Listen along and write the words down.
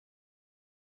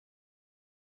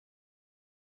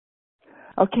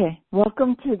Okay,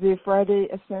 welcome to the Friday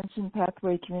Ascension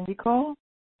Pathway Community Call.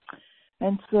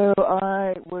 And so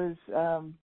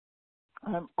I'm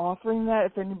offering that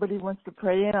if anybody wants to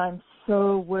pray in. I'm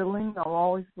so willing, I'm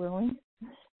always willing.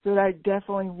 But I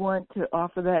definitely want to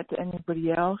offer that to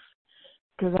anybody else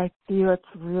because I feel it's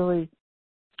really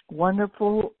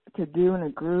wonderful to do in a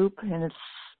group. And it's,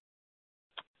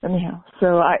 anyhow,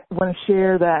 so I want to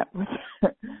share that with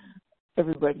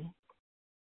everybody.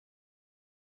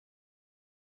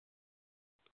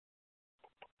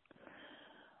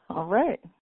 All right.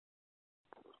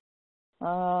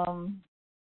 I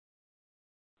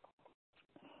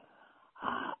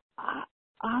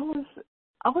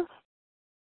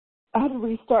had to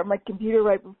restart my computer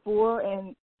right before,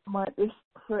 and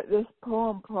this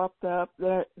poem popped up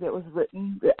that was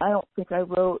written that I don't think I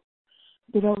wrote.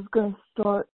 That I was going to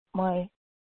start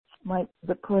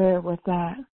the prayer with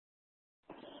that.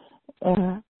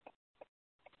 And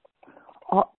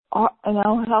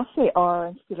I'll say R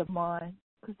instead of mine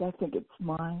because I think it's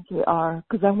mine. Say R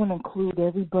because I want to include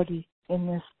everybody in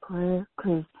this prayer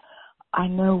because I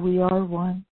know we are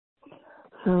one.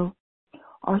 So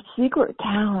our secret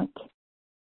talent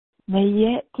may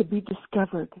yet to be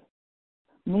discovered.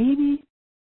 Maybe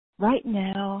right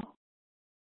now,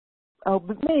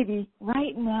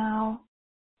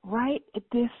 right at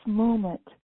this moment,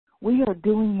 we are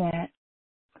doing that.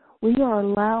 We are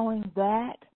allowing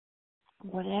that,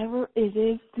 whatever it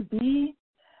is to be,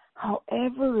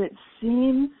 however it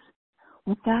seems,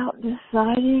 without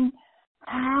deciding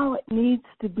how it needs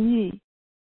to be.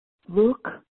 Look,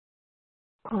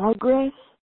 progress,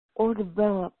 or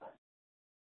develop.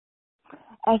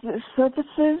 As it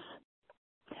surfaces,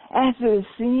 as it is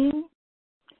seen,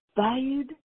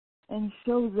 valued, and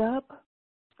shows up,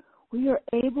 we are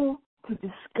able to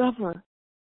discover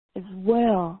as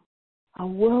well a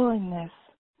willingness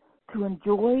to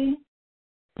enjoy,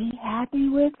 be happy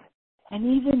with, and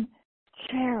even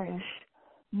cherish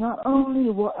not only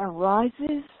what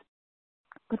arises,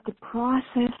 but the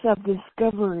process of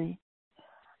discovery,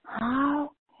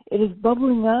 how it is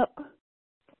bubbling up,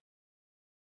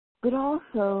 but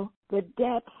also the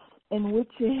depths in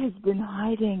which it has been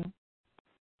hiding,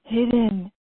 hidden,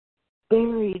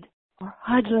 buried, or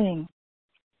huddling,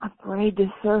 afraid to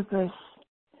surface.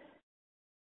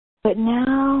 But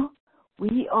now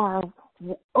we are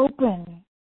open,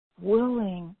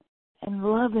 willing, and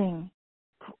loving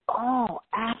to all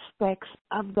aspects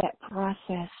of that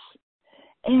process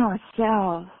in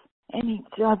ourselves and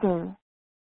each other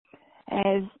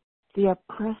as the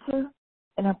oppressor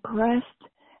and oppressed,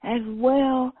 as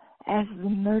well as the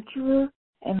nurturer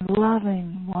and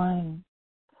loving one.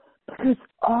 Because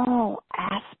all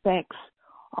aspects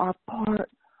are part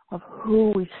of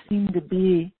who we seem to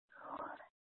be,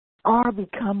 are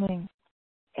becoming,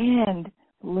 and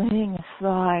laying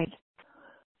aside.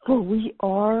 For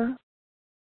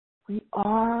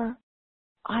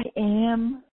I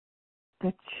am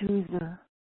the chooser.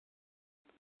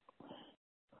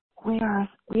 We are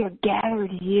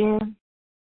gathered here.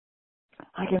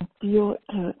 I can feel it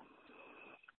to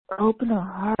open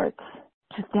our hearts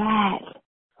to that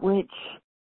which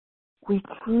we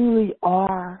truly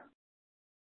are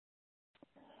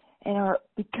and are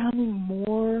becoming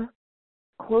more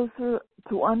closer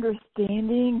to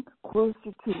understanding,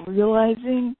 closer to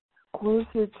realizing,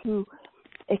 closer to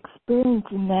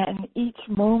experiencing that in each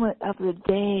moment of the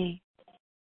day.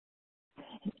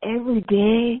 And every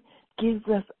day gives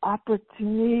us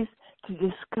opportunities to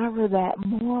discover that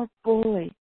more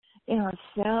fully in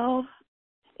ourselves,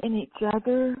 in each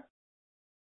other,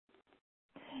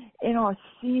 in our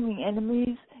seeming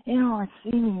enemies, in our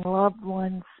seeming loved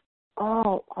ones.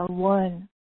 All are one.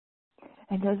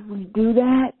 And as we do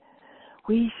that,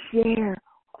 we share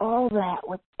all that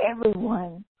with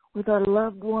everyone, with our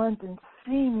loved ones and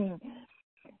seeming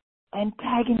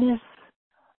antagonists,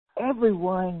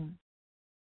 everyone,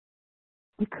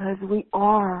 because we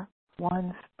are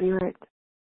one spirit.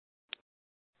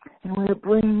 And we're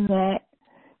bringing that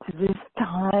to this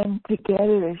time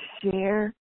together to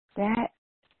share that,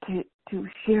 to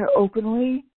share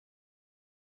openly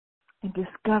and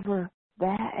discover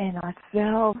that in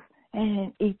ourselves and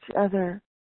in each other.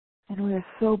 And we are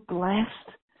so blessed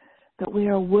that we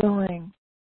are willing,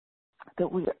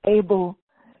 that we are able,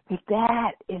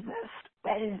 that is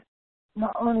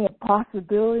not only a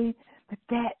possibility, but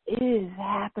that is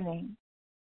happening.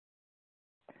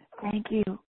 Thank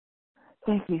you.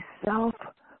 Thank you, Self,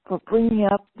 for bringing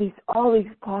up all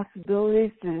these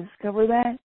possibilities to discover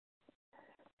that.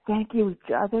 Thank you,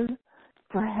 each other,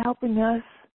 for helping us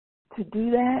to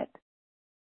do that.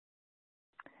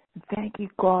 And thank you,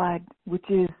 God, which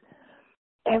is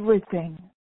everything,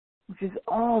 which is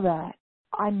all that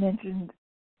I mentioned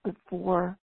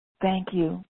before. Thank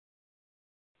you.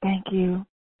 Thank you.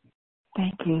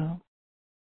 Thank you.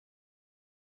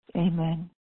 Amen.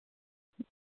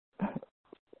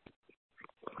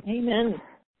 Amen.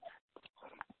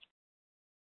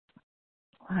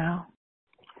 Wow.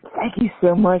 Thank you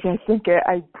so much. I think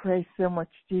I pray so much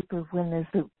deeper when there's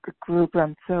a group.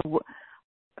 I'm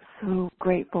so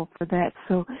grateful for that.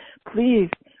 So please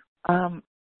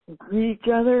greet each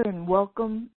other and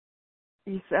welcome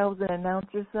yourselves and announce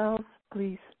yourselves,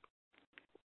 please.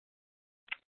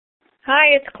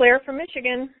 Hi, it's Claire from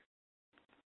Michigan.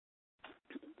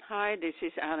 Hi, this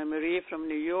is Anna Marie from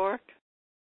New York.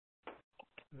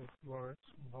 This is Lawrence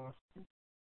from Boston.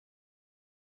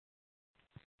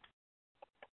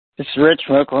 This is Rich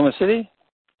from Oklahoma City.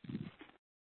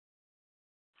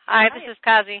 Hi, this is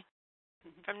Kazi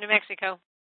from New Mexico.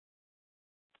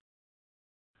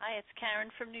 Hi, it's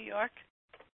Karen from New York.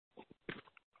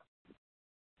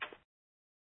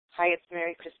 Hi, it's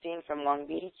Mary Christine from Long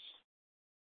Beach.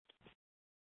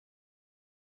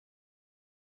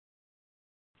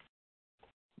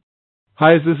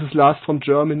 Hi, this is Lars from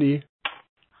Germany.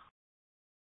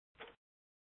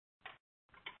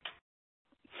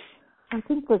 I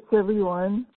think that's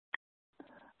everyone.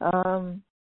 I'm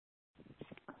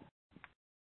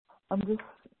just,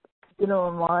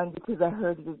 online because I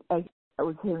heard that I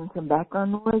was hearing some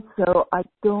background noise, so I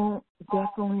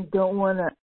definitely don't want to,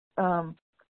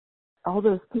 all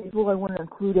those people, I want to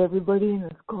include everybody in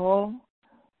this call,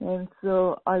 and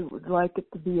so I would like it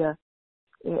to be a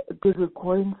good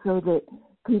recording so that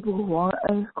people who aren't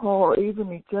on this call or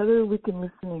even each other, we can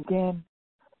listen again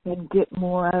and get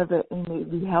more out of it, and it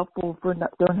would be helpful for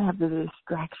don't have the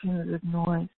distractions of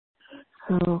noise.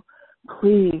 So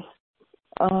please,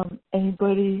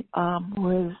 anybody who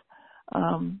has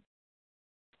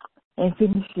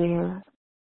anything to share,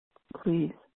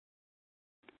 please.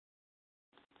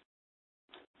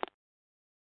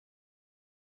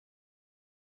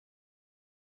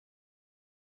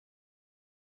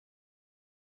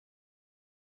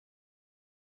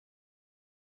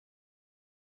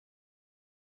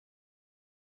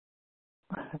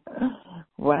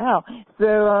 Wow. So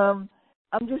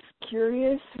I'm just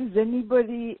curious, has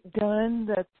anybody done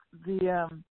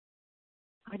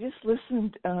I just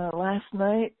listened last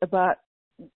night about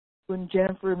when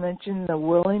Jennifer mentioned the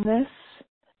willingness.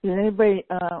 Did anybody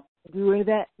do any of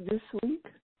that this week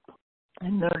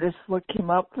and notice what came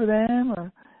up for them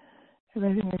or have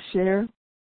anything to share?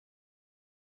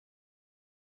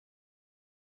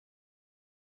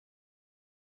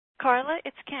 Carla,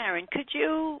 it's Karen. Could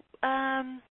you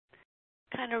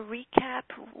kind of recap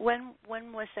when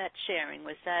was that sharing?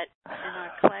 Was that in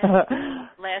our class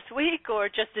last week or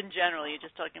just in general? You're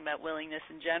just talking about willingness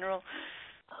in general?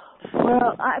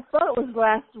 Well, I thought it was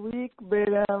last week, but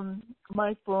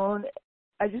my phone,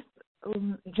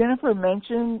 Jennifer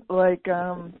mentioned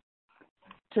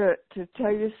to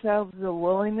tell yourself the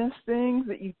willingness things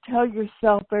that you tell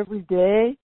yourself every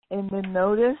day, and then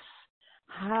notice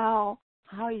how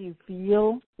you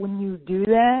feel when you do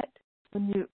that.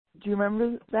 Do you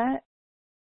remember that?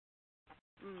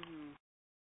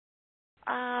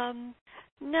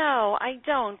 No, I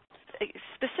don't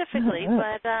specifically,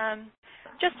 but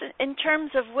just in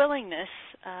terms of willingness,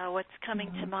 what's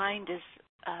coming to mind is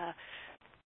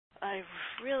I've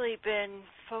really been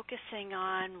focusing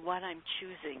on what I'm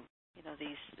choosing,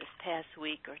 this past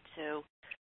week or two,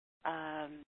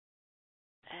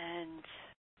 and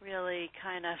really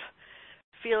kind of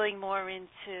feeling more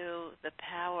into the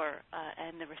power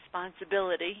and the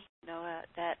responsibility,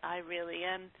 that I really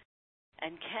am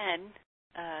and can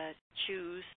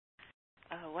choose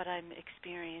what I'm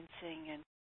experiencing and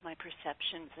my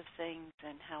perceptions of things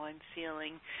and how I'm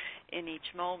feeling in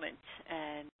each moment.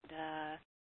 And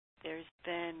there's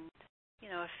been,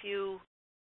 a few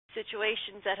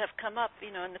situations that have come up,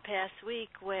 in the past week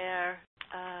where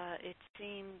it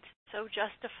seemed so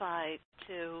justified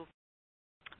to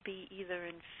be either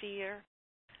in fear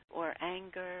or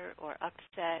anger or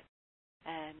upset.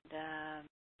 And,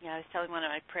 I was telling one of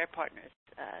my prayer partners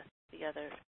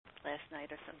last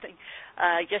night or something,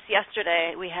 just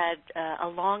yesterday we had a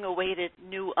long-awaited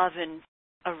new oven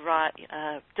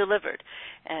delivered,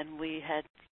 and we had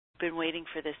been waiting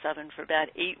for this oven for about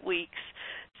 8 weeks.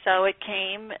 So it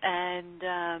came, and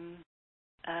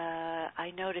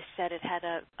I noticed that it had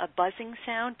a buzzing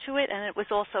sound to it, and it was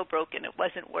also broken. It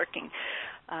wasn't working.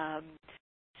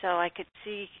 So I could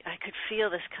feel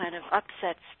this kind of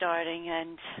upset starting,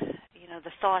 and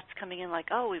the thoughts coming in like,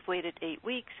 oh, we've waited 8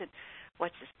 weeks, and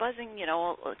what's this buzzing?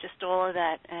 Just all of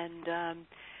that. And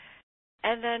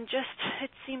And then just,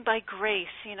 it seemed by grace,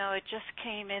 it just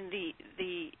came in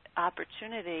the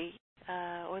opportunity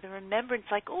or the remembrance,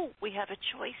 like, oh, we have a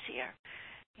choice here.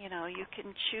 You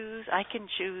can choose, I can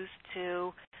choose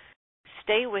to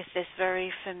stay with this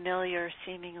very familiar,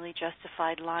 seemingly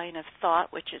justified line of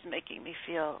thought, which is making me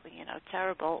feel,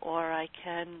 terrible, or I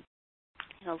can,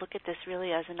 look at this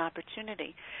really as an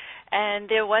opportunity. And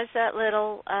there was that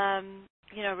little,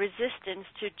 resistance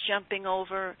to jumping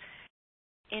over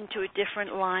into a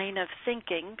different line of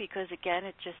thinking, because again,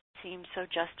 it just seems so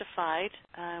justified.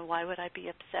 Why would I be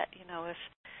upset,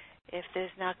 if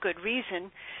there's not good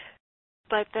reason?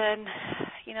 But then,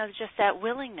 just that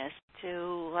willingness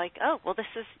to like, oh, well, this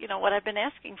is, what I've been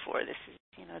asking for. This is,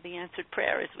 the answered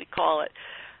prayer, as we call it.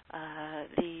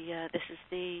 This is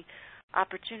the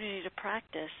opportunity to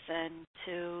practice and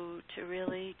to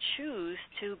really choose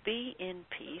to be in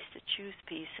peace, to choose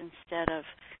peace instead of,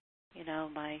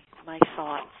 my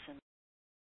thoughts and,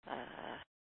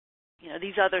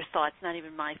 these other thoughts, not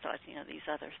even my thoughts, these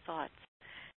other thoughts.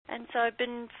 And so I've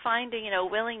been finding,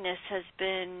 willingness has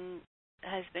been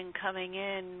coming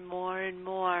in more and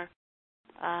more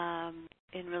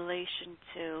in relation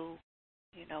to,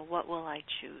 what will I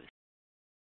choose?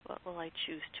 What will I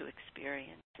choose to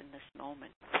experience in this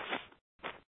moment?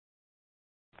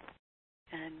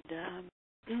 And,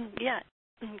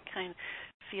 it kind of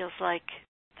feels like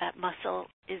that muscle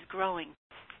is growing.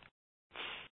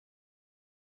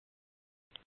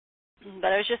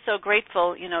 But I was just so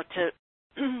grateful, to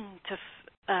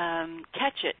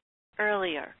catch it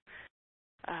earlier,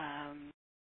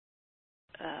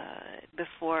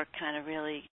 before kind of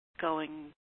really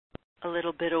going a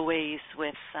little bit a ways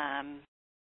with,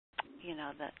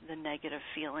 the negative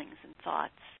feelings and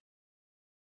thoughts.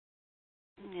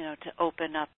 To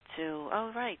open up to,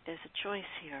 oh, right, there's a choice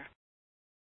here.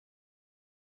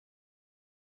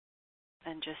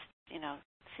 And just,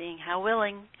 seeing how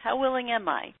willing am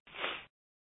I?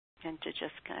 And to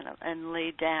just kind of, and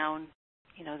lay down,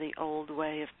 the old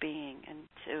way of being and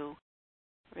to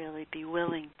really be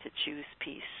willing to choose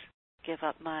peace. Give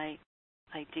up my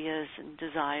ideas and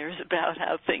desires about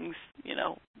how things,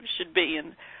 should be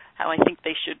and how I think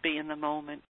they should be in the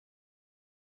moment.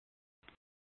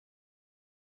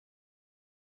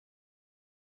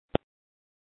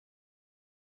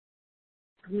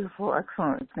 Beautiful,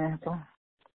 excellent example.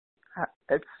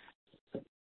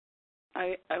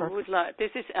 I would like,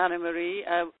 this is Anna Marie,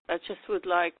 I just would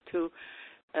like to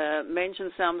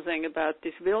mention something about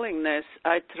this willingness.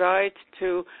 I tried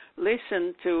to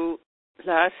listen to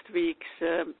last week's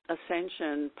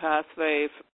Ascension pathway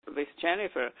with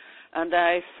Jennifer, and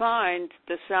I find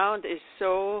the sound is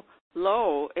so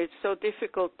low, it's so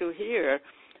difficult to hear.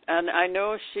 And I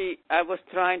know I was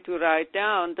trying to write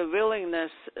down the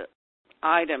willingness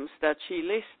items that she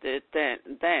listed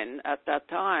then at that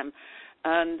time,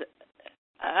 and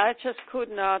I just could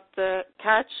not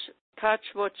catch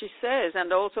what she says,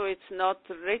 and also it's not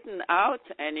written out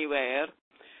anywhere.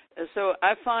 So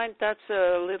I find that's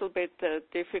a little bit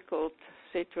difficult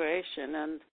situation,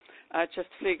 and I just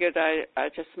figured I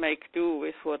just make do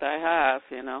with what I have,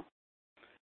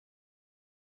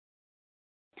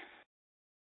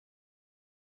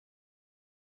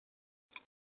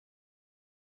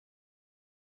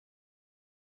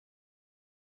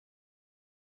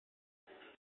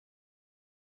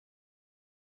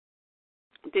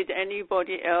 Did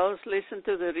anybody else listen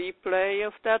to the replay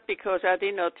of that? Because I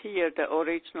did not hear the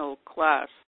original class.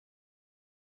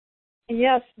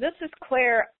 Yes, this is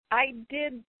Claire. I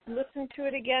did listen to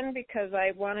it again because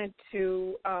I wanted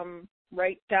to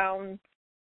write down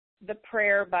the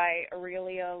prayer by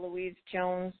Aurelia Louise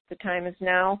Jones, The Time Is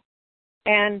Now.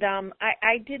 And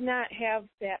I did not have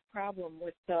that problem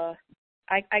with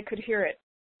I could hear it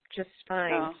just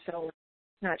fine, so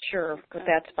not sure what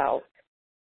that's about.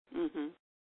 Mm-hmm.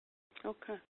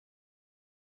 Okay.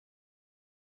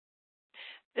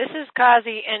 This is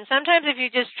Kazi, and sometimes if you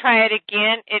just try it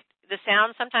again, the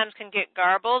sound sometimes can get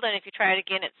garbled, and if you try it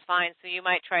again, it's fine. So you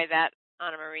might try that,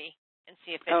 Anna Marie, and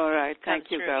see if it all right. comes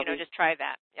Thank you, through. Gabi. Just try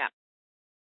that. Yeah.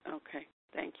 Okay.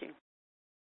 Thank you.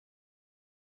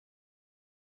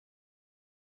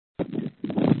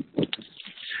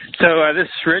 So this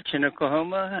is Rich in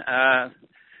Oklahoma.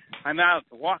 I'm out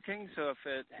walking, so if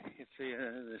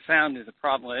the sound is a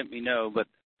problem, let me know. But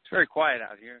it's very quiet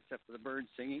out here, except for the birds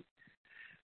singing.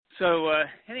 So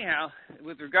anyhow,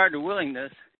 with regard to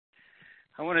willingness,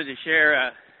 I wanted to share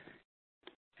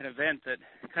an event that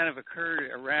kind of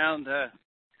occurred around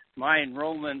my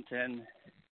enrollment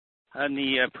on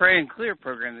the Pray and Clear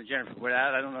program that Jennifer put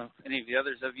out. I don't know if any of the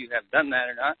others of you have done that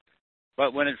or not.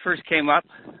 But when it first came up,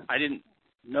 I didn't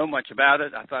know much about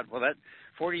it. I thought, well, that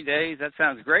 40 days. That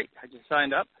sounds great. I just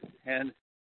signed up. And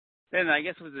then I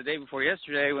guess it was the day before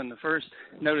yesterday when the first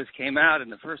notice came out,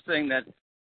 and the first thing that,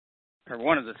 or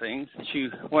one of the things that she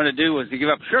wanted to do was to give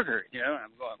up sugar, And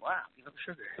I'm going, wow, give up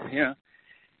sugar,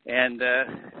 And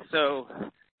so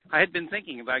I had been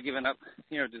thinking about giving up,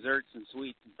 desserts and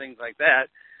sweets and things like that.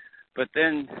 But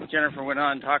then Jennifer went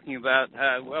on talking about,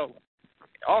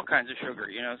 all kinds of sugar,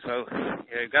 so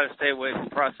you've got to stay away from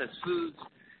processed foods.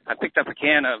 I picked up a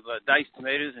can of diced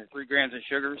tomatoes and 3 grams of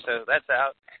sugar, so that's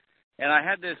out. And I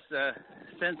had this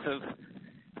sense of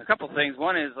a couple things.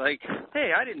 One is like,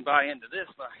 hey, I didn't buy into this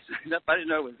when I signed up. I didn't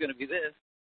know it was going to be this.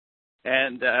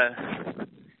 And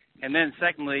then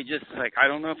secondly, just like, I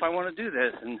don't know if I want to do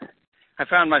this. And I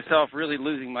found myself really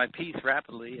losing my peace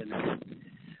rapidly. And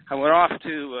I went off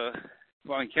to,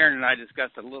 Karen and I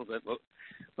discussed it a little bit, but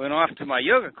went off to my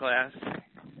yoga class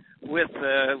with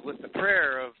the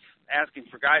prayer of asking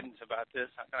for guidance about this.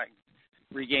 How can I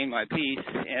regain my peace?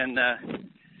 And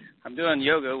I'm doing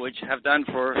yoga, which I've done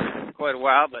for quite a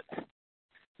while, but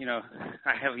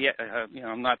I have yet.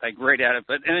 I'm not that great at it.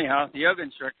 But anyhow, the yoga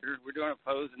instructor, we're doing a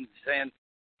pose and saying,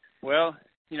 well,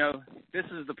 this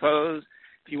is the pose.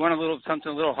 If you want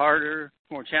something a little harder,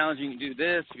 more challenging, you can do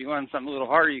this. If you want something a little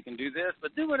harder, you can do this.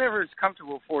 But do whatever is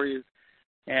comfortable for you,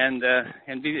 and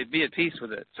be at peace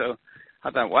with it. So I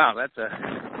thought, wow, that's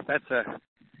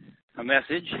a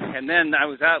message. And then I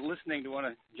was out listening to one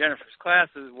of Jennifer's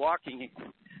classes, walking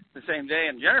the same day,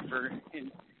 and Jennifer,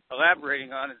 in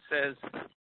elaborating on it, says,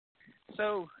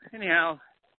 so anyhow,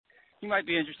 you might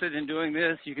be interested in doing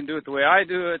this. You can do it the way I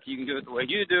do it. You can do it the way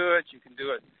you do it. You can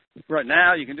do it right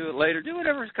now. You can do it later. Do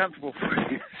whatever is comfortable for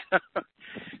you. So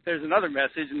there's another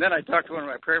message. And then I talked to one of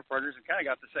my prayer partners and kind of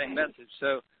got the same message.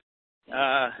 So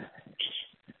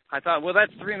I thought, well,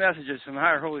 that's 3 messages from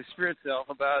Higher Holy Spirit Self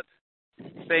about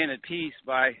staying at peace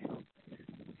by,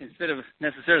 instead of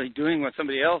necessarily doing what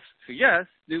somebody else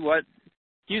suggests,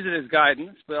 use it as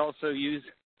guidance, but also use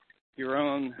your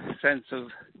own sense of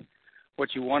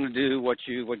what you want to do, what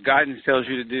guidance tells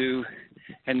you to do,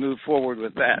 and move forward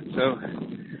with that. So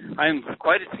I'm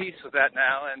quite at peace with that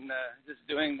now, and just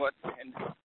doing and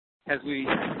as we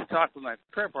talked with my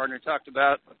prayer partner, talked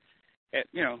about,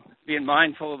 being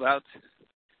mindful about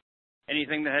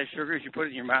anything that has sugar as you put it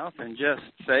in your mouth, and just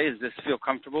say, does this feel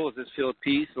comfortable? Does this feel at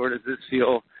peace? Or does this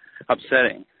feel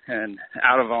upsetting and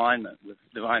out of alignment with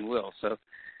divine will? So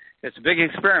it's a big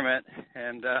experiment,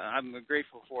 and I'm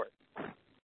grateful for it.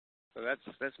 So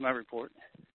that's my report.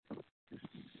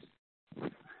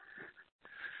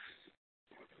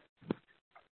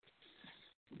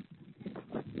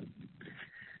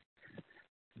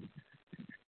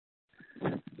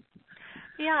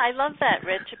 Yeah, I love that,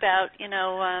 Rich, about,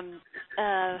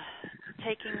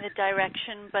 taking the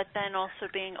direction, but then also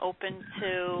being open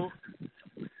to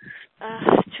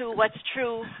what's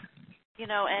true,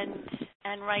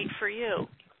 and right for you.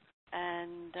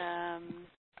 And,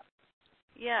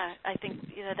 I think,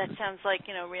 that sounds like,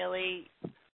 really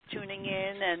tuning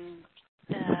in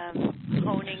and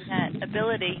honing that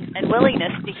ability and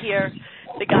willingness to hear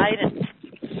the guidance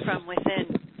from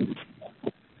within.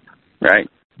 Right.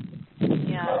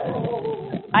 Yeah.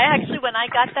 I actually, when I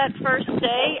got that first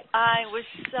day, I was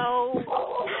so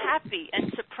happy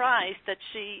and surprised that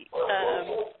she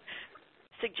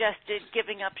suggested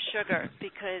giving up sugar,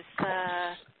 because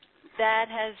that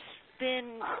has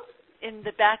been in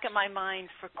the back of my mind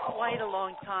for quite a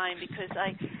long time, because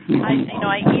I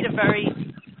eat a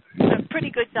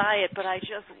pretty good diet, but I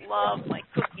just love my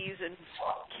cookies and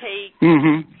cake.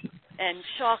 Mm-hmm. And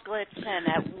chocolates, and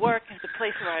at work, at the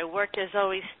place where I work, there's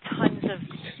always tons of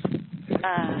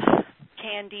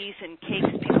candies and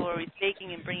cakes. People are always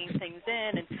baking and bringing things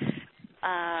in, and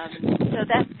so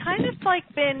that's kind of like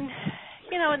been,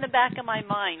 in the back of my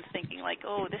mind, thinking like,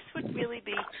 oh, this would really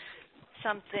be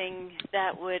something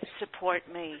that would support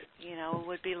me,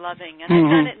 would be loving. And I've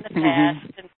done it in the past,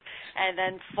 and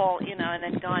then and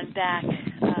then gone back.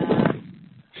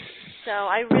 So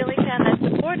I really found that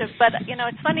supportive. But,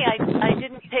 it's funny, I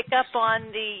didn't pick up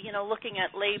on the, looking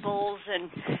at labels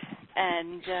and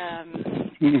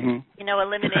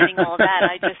eliminating all that.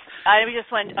 I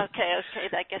just went, okay,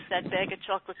 I guess that bag of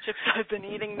chocolate chips I've been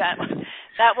eating, that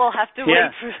will have to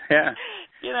wait for,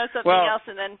 something else.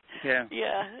 And then,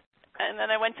 and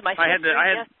then I went to my sister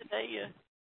yesterday.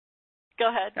 Go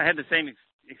ahead. I had the same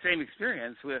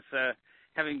experience with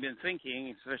having been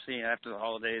thinking, especially after the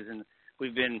holidays, and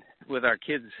we've been with our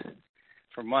kids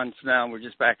for months now, and we're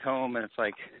just back home, and it's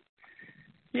like,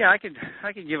 I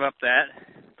could give up that.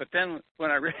 But then when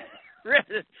I read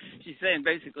it, she's saying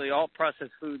basically all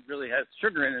processed food really has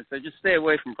sugar in it, so just stay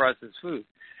away from processed food.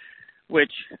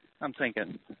 which I'm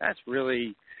thinking that's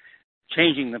really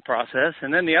changing the process.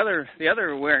 And then the other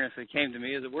awareness that came to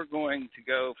me is that we're going to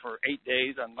go for 8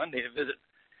 days on Monday to visit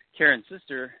Karen's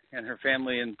sister and her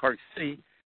family in Park City.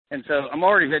 And so I'm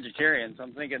already vegetarian, so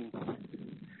I'm thinking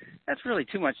that's really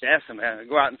too much to ask them. I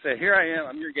go out and say, here I am,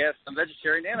 I'm your guest, I'm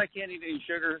vegetarian, and I can't eat any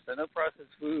sugar, so no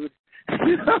processed food.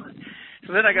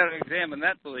 So then I got to examine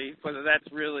that belief, whether that's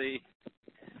really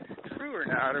true or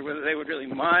not, or whether they would really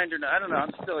mind or not. I don't know.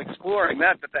 I'm still exploring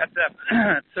that, but that's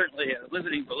certainly a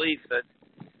limiting belief that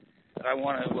I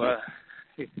want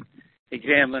to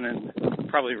examine and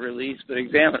probably release, but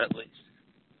examine at least.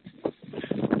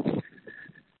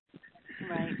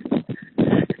 Right.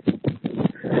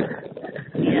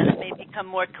 Yeah, it may become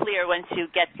more clear once you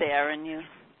get there and you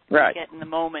get in the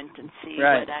moment and see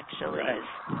what actually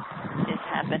is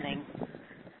happening.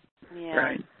 Yeah.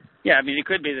 Right. Yeah, I mean, it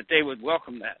could be that they would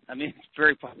welcome that. I mean, it's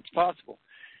very possible.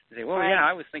 They say, well, yeah,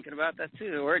 I was thinking about that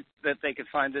too, or that they could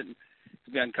find it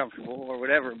to be uncomfortable or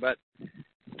whatever. But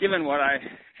given what I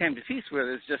came to peace with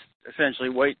is just essentially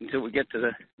wait until we get to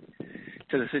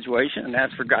the situation and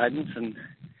ask for guidance. And,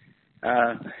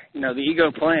 the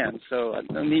ego plans, so I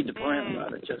don't need to plan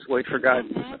about it. Just wait for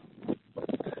guidance. Mm-hmm.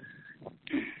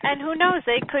 And who knows,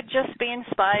 they could just be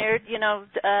inspired,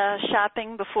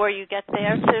 shopping before you get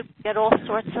there to get all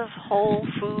sorts of whole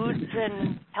foods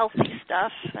and healthy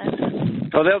stuff.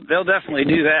 And they'll definitely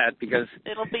do that because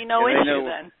it'll be no issue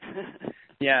then.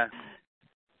 Yeah.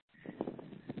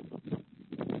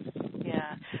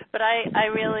 Yeah, but I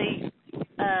really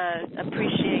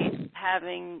appreciate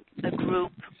having a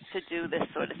group to do this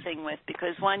sort of thing with,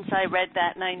 because once I read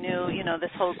that and I knew,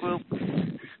 this whole group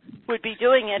would be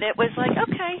doing it, it was like,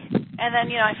 okay. And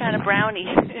then, I found a brownie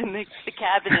in the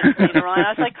cabinet later on.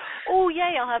 I was like, oh,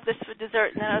 yay, I'll have this for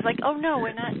dessert. And then I was like, oh, no,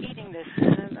 we're not eating this.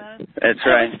 And, that's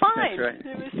right. It was fine. That's right.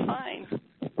 It was fine.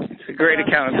 It's a great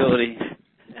accountability.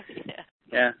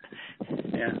 Yeah.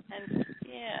 Yeah. And,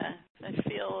 I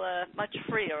feel much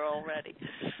freer already.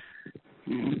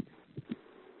 Mm-hmm.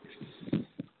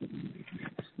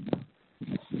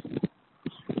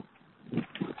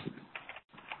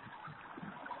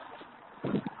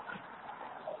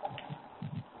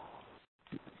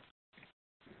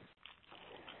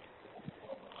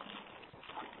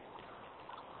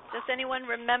 Does anyone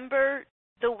remember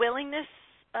the willingness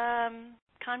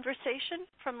conversation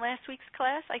from last week's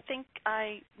class? I think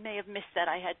I may have missed that.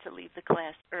 I had to leave the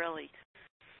class early.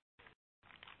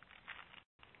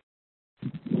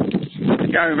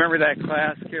 Yeah, I remember that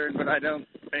class, Karen, but I don't.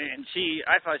 And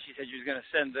I thought she said she was going to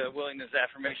send the willingness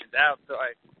affirmations out, so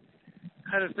I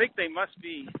kind of think they must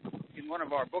be in one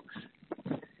of our books,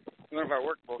 one of our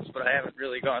workbooks, but I haven't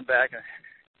really gone back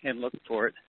and looked for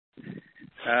it.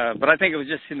 But I think it was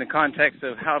just in the context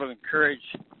of how to encourage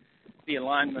the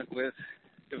alignment with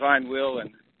divine will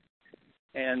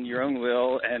and your own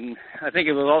will. And I think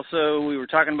it was also, we were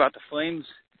talking about the Flames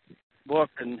book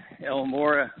and El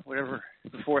Mora, whatever,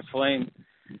 the fourth flame,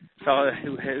 fellow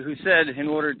who said in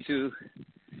order to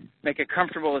make a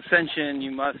comfortable ascension,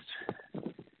 you must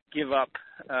give up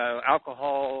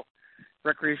alcohol,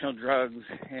 recreational drugs,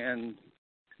 and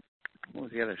what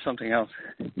was the other? Something else.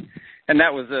 And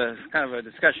that was a kind of a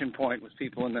discussion point with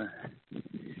people in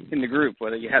the group,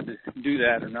 whether you had to do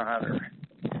that or not.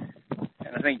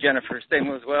 And I think Jennifer's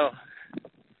statement was, well,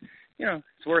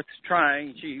 it's worth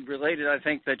trying. She related, I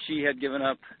think, that she had given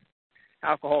up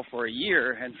alcohol for a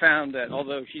year and found that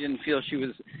although she didn't feel she was,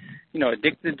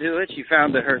 addicted to it, she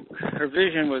found that her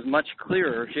vision was much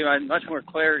clearer. She had much more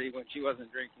clarity when she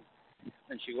wasn't drinking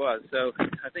than she was. So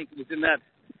I think it was in that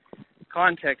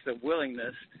context of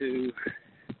willingness to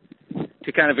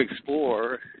kind of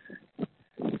explore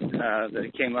that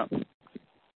it came up.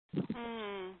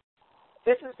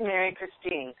 This is Mary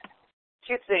Christine.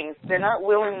 Two things. They're not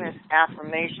willingness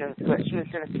affirmations. What she was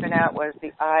going to spin out was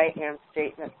the I am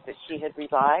statements that she had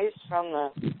revised from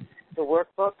the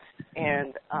workbook.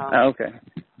 And okay.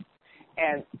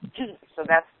 And so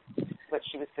that's what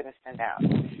she was going to send out.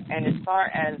 And as far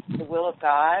as the will of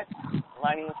God,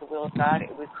 aligning with the will of God,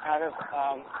 it was out of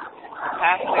the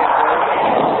pathway of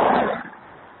roses.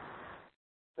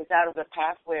 It was out of the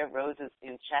pathway of roses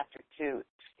in chapter 2.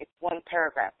 It's one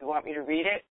paragraph. You want me to read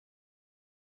it?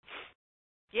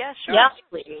 Yeah, sure. Yes,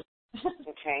 please.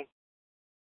 Okay.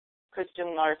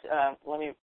 Christian Lars, let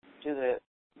me do the.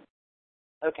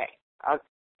 Okay.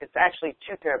 It's actually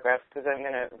two paragraphs because I'm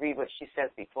going to read what she said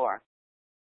before.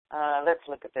 Let's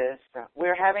look at this.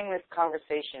 We're having this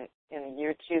conversation in the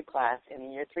year 2 class, in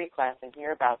the year 3 class, and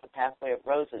here about the pathway of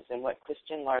roses and what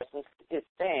Christian Larson is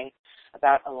saying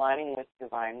about aligning with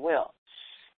divine will.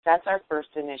 That's our first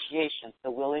initiation, the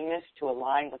willingness to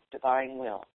align with divine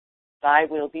will. thy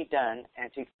will be done,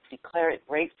 and to declare it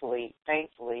gratefully,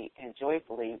 thankfully, and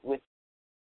joyfully with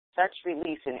such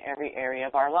release in every area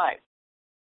of our life.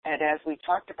 And as we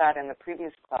talked about in the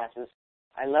previous classes,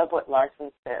 I love what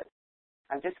Larson says.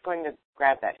 I'm just going to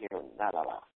grab that here.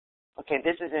 Okay,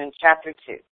 this is in chapter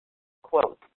 2.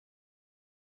 Quote,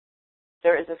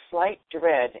 there is a slight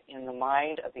dread in the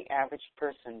mind of the average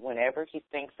person whenever he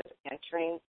thinks of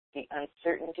entering the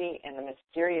uncertainty and the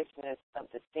mysteriousness of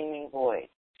the seeming void.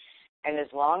 And as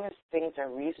long as things are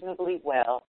reasonably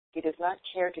well, he does not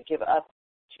care to give up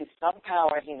to some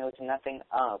power he knows nothing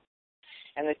of.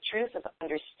 And the truth of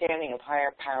understanding of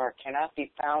higher power cannot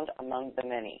be found among the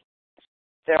many.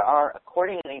 There are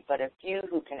accordingly but a few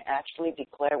who can actually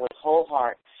declare with whole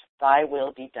heart, thy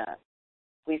will be done.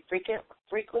 We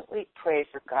frequently pray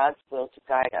for God's will to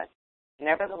guide us.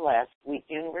 Nevertheless, we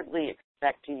inwardly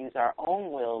expect to use our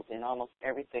own wills in almost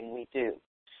everything we do.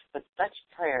 But such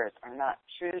prayers are not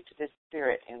true to the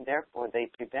Spirit, and therefore they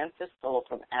prevent the soul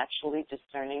from actually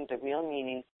discerning the real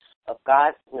meaning of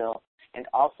God's will, and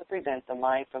also prevent the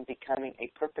mind from becoming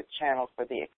a perfect channel for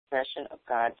the expression of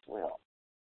God's will.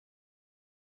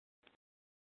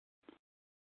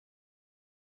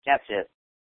 That's it.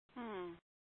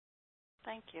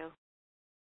 Thank you.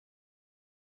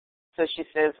 So she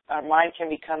says, our mind can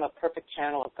become a perfect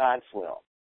channel of God's will.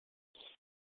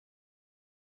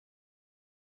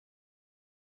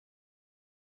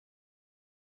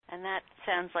 And that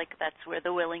sounds like that's where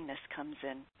the willingness comes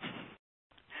in.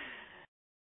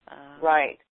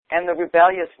 Right. And the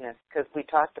rebelliousness, because we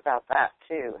talked about that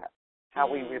too,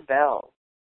 how we rebel.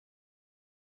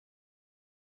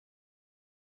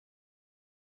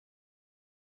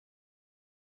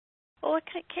 Well, what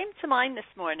came to mind this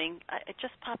morning, it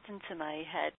just popped into my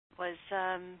head, was,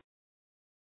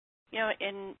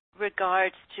 in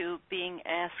regards to being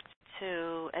asked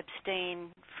to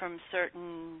abstain from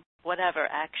certain whatever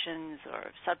actions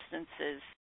or substances.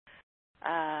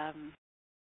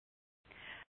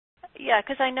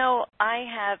 Because I know I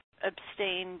have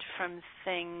abstained from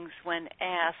things when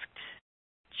asked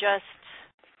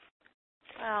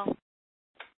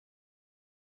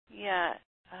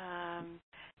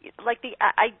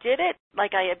I did it,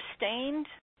 like I abstained,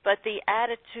 but the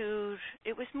attitude,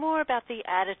 it was more about the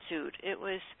attitude. It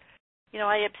was,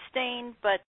 I abstained,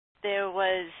 but there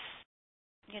was,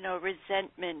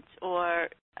 resentment, or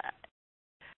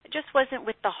it just wasn't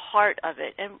with the heart of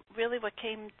it. And really what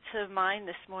came to mind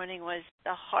this morning was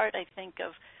the heart, I think,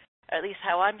 of, or at least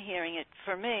how I'm hearing it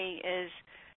for me, is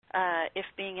if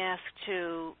being asked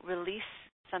to release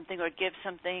something or give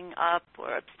something up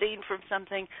or abstain from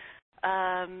something,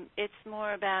 it's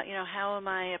more about, how am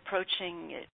I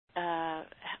approaching it?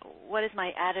 What is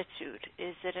my attitude?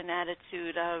 Is it an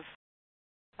attitude of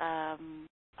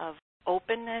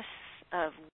openness,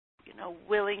 of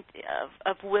willing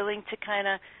to kind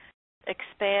of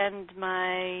expand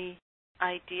my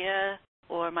idea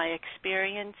or my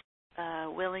experience,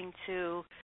 willing to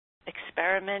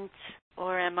experiment,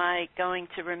 or am I going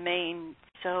to remain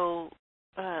so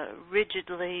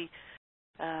rigidly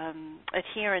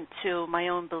adherent to my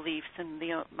own beliefs and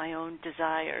my own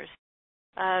desires?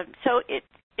 So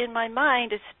in my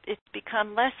mind, it's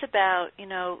become less about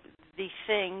the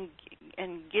thing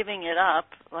and giving it up,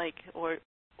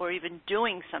 or even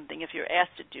doing something if you're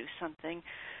asked to do something,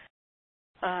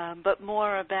 but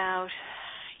more about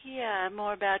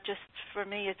just, for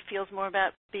me, it feels more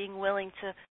about being willing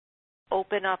to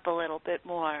open up a little bit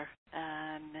more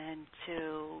and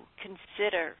to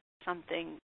consider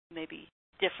something maybe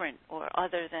different or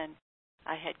other than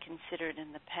I had considered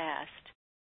in the past.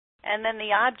 And then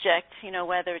the object,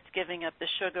 whether it's giving up the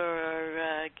sugar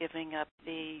or giving up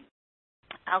the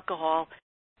alcohol,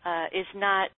 is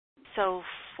not so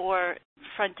for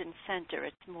front and center.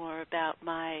 It's more about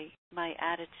my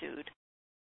attitude.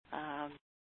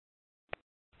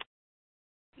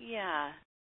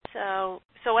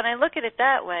 So when I look at it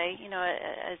that way,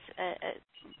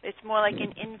 it's more like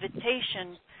an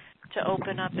invitation to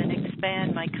open up and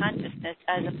expand my consciousness,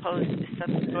 as opposed to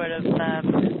some sort of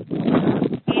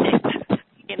edict,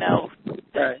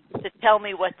 to tell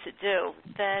me what to do.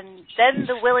 Then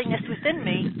the willingness within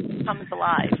me comes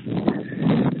alive.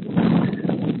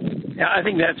 Yeah, I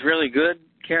think that's really good,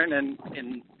 Karen, and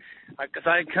because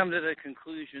I had come to the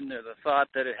conclusion or the thought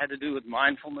that it had to do with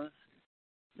mindfulness,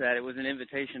 that it was an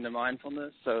invitation to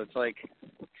mindfulness. So it's like,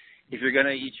 if you're going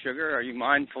to eat sugar, are you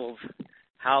mindful of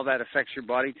how that affects your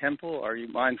body temple? Are you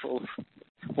mindful of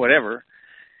whatever?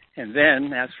 And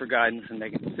then ask for guidance and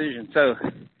make a decision. So,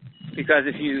 because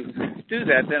if you do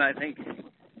that, then I think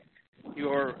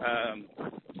your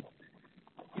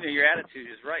attitude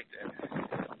is right then.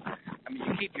 I I mean,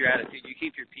 you keep your attitude, you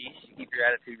keep your peace, you keep your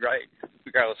attitude right.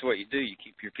 Regardless of what you do, you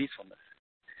keep your peacefulness,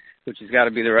 which has got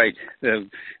to be the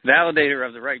validator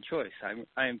of the right choice.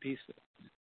 I am peaceful.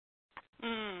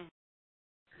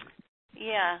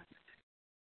 Yeah.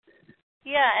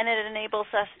 Yeah, and it enables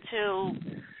us to,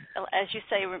 as you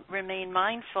say, remain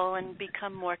mindful and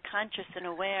become more conscious and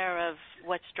aware of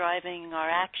what's driving our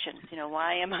actions. You know,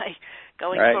 why am I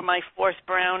going for my fourth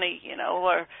brownie, you know,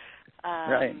 or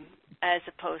as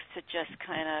opposed to just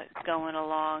kind of going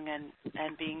along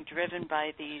and being driven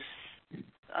by these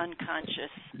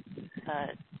unconscious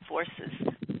forces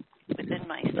within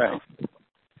myself.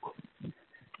 Right.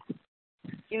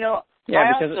 You know,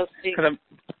 because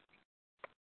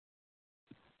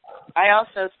I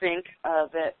also think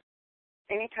that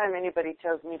anytime anybody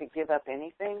tells me to give up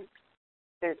anything,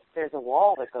 there's a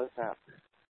wall that goes up.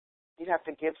 You have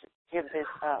to give this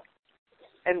up.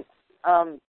 And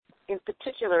in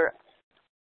particular,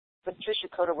 Patricia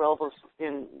Cotterill was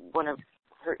in one of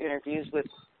her interviews with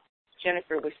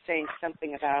Jennifer was saying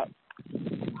something about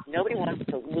nobody wants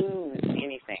to lose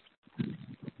anything.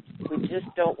 We just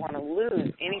don't want to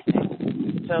lose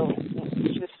anything. So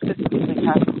she was specifically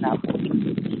talking about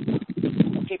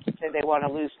people say they want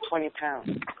to lose 20 pounds.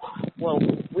 Well,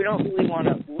 we don't really want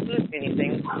to lose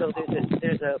anything, so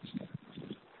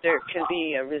there can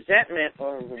be a resentment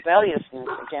or rebelliousness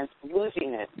against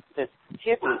losing it that's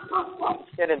hidden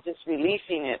instead of just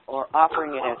releasing it or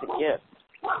offering it as a gift.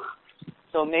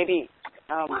 So maybe,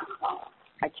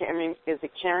 is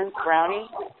it Karen's brownie?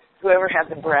 Whoever had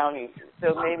the brownie.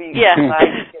 So maybe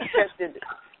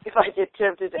if I get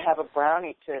tempted to have a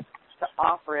brownie to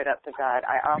offer it up to God,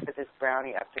 I offer this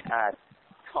brownie up to God.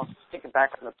 I'll stick it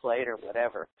back on the plate or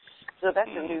whatever. So that's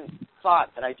a new thought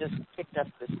that I just picked up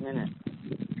this minute.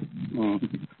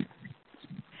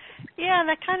 Yeah, and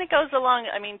that kind of goes along,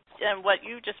 I mean, what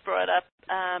you just brought up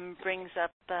brings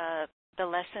up the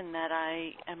lesson that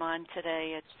I am on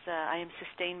today. It's I am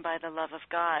sustained by the love of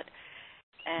God.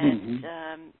 And,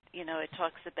 you know, it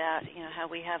talks about, you know, how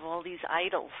we have all these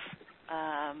idols.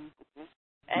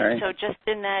 And so just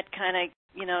in that kind of,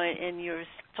 you know, and you're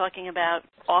talking about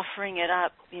offering it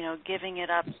up, you know, giving it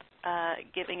up,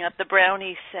 giving up the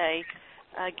brownies, say,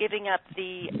 giving up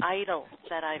the idol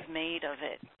that I've made of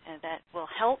it. And that will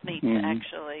help me to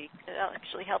actually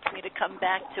helps me to come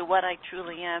back to what I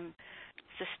truly am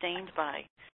sustained by.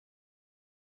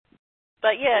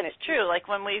 But yeah, it's true. Like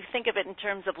when we think of it in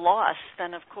terms of loss,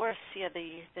 then of course, yeah,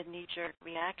 the knee-jerk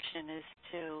reaction is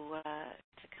to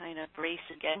kind of brace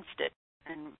against it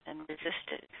and resist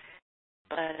it.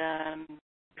 But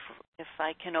if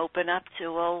I can open up to,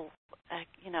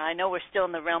 you know, I know we're still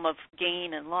in the realm of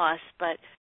gain and loss, but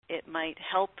it might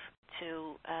help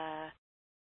to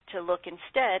look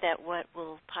instead at what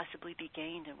will possibly be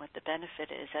gained and what the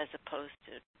benefit is, as opposed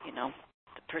to, you know,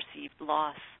 the perceived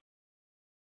loss.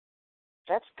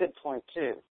 That's a good point,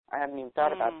 too. I haven't even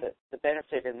thought about the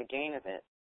benefit and the gain of it.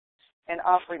 And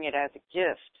offering it as a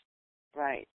gift,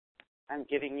 right. I'm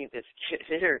giving you this gift.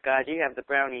 Here, God, you have the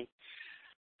brownie.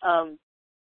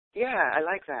 Yeah, I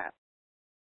like that.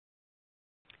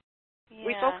 Yeah.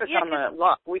 We focus on the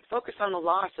loss. We focus on the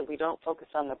loss, and we don't focus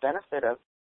on the benefit of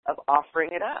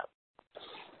offering it up.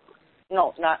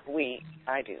 No, not we.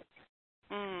 I do.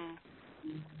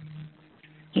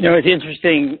 You know, it's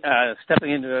interesting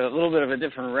stepping into a little bit of a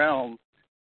different realm.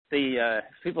 If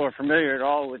people are familiar at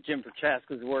all with Jim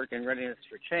Prochaska's work in Readiness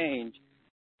for Change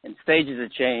and Stages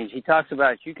of Change, he talks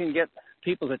about you can get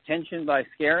people's attention by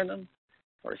scaring them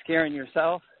or scaring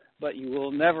yourself, but you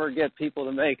will never get people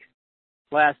to make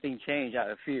lasting change out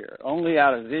of fear, only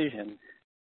out of vision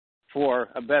for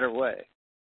a better way.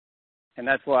 And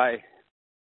that's why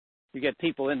you get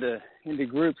people into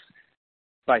groups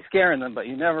by scaring them, but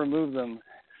you never move them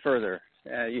further.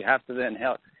 You have to then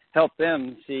help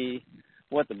them see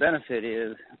what the benefit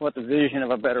is, what the vision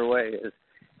of a better way is,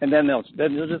 and then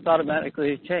they'll just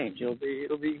automatically change. It'll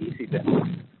be easy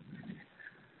then.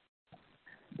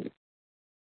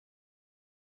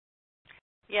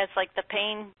 Yeah, it's like the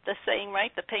saying,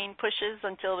 right? The pain pushes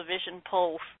until the vision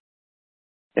pulls.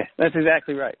 Yeah, that's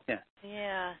exactly right. Yeah.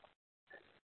 Yeah.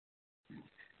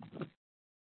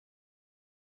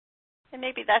 And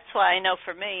maybe that's why I know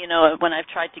for me, you know, when I've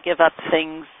tried to give up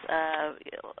things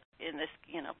in this,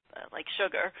 you know, like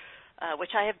sugar,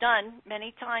 which I have done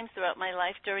many times throughout my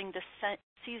life during the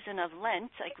season of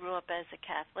Lent. I grew up as a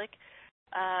Catholic,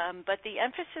 but the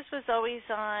emphasis was always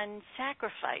on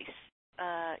sacrifice,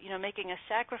 you know, making a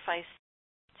sacrifice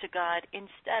to God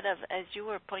instead of, as you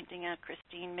were pointing out,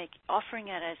 Christine, offering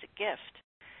it as a gift.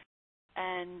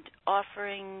 And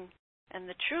offering, and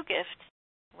the true gift,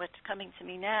 what's coming to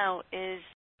me now, is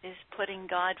is putting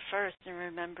God first and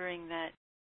remembering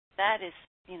that is,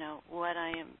 what I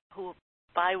am,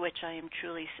 by which I am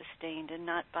truly sustained, and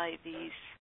not by these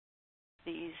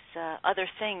other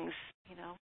things,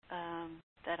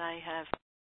 that I have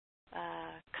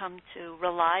come to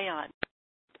rely on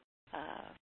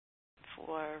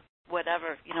for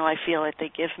whatever, I feel that they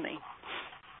give me.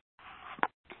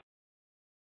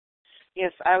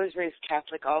 Yes, I was raised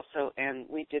Catholic also, and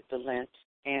we did the Lent,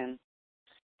 and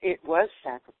it was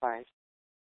sacrifice.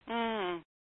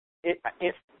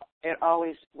 It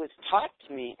always was taught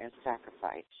to me as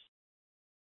sacrifice,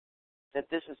 that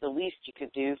this is the least you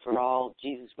could do for all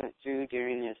Jesus went through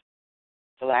during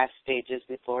the last stages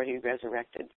before he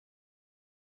resurrected.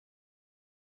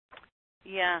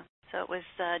 Yeah, so it was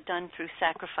done through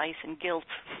sacrifice and guilt.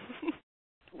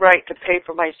 Right, to pay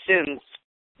for my sins.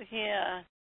 Yeah.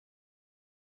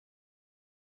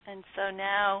 And so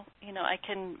now, I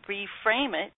can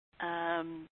reframe it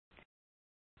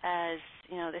as,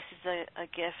 this is a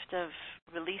gift of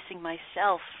releasing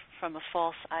myself from a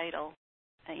false idol.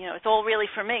 And, it's all really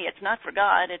for me. It's not for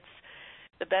God.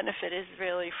 The benefit is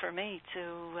really for me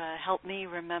to help me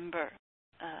remember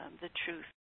the truth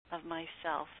of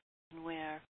myself and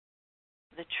where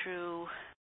the true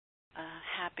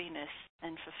happiness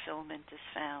and fulfillment is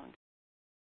found.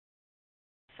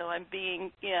 So I'm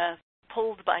being,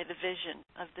 pulled by the vision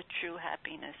of the true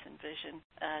happiness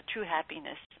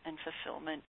and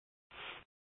fulfillment.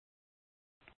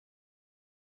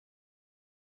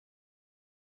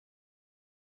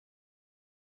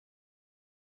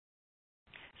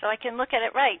 So I can look at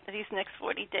it right these next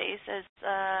 40 days as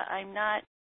I'm not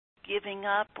giving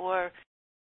up or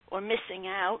missing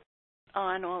out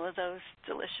on all of those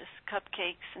delicious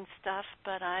cupcakes and stuff,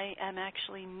 but I am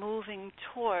actually moving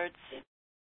towards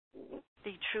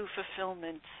the true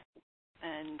fulfillment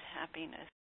and happiness.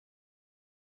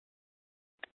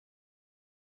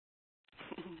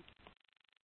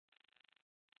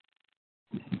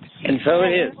 And so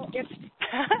it is.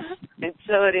 And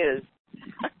so it is.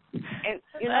 And,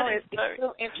 it's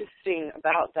so interesting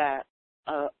about that,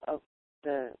 of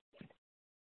the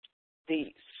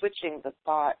switching the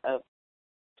thought of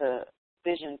the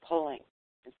vision pulling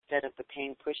instead of the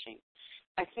pain pushing.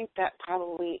 I think that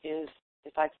probably is,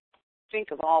 if I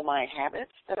think of all my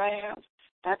habits that I have,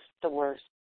 that's the worst,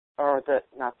 or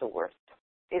not the worst.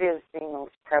 It is the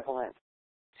most prevalent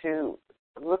to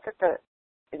look at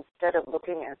instead of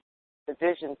looking at the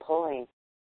vision pulling,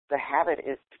 the habit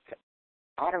is to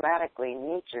automatically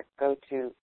nature go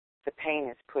to the pain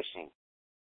is pushing.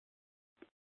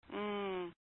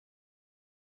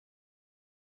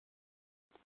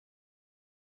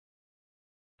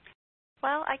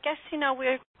 Well, I guess,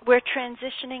 we're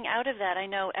transitioning out of that. I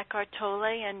know Eckhart Tolle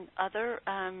and other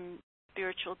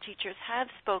spiritual teachers have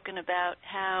spoken about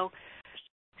how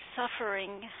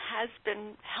suffering has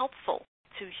been helpful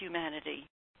to humanity,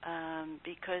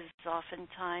 because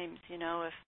oftentimes,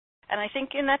 and I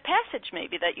think in that passage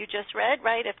maybe that you just read,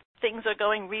 right, if things are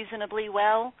going reasonably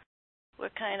well, we're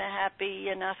kind of happy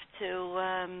enough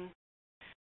to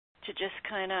just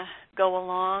kind of go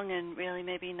along and really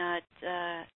maybe not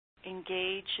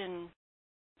engage in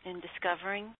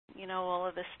discovering, all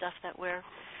of the stuff that we're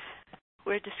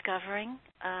discovering.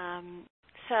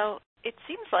 So it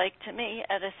seems like to me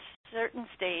at a certain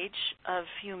stage of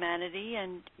humanity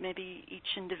and maybe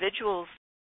each individual's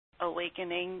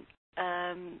awakening,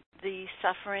 the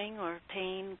suffering or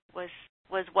pain was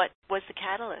what was the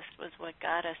catalyst, was what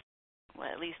got us, well,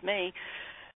 at least me,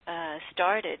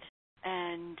 started.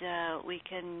 And we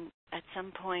can at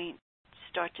some point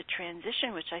start to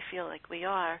transition, which I feel like we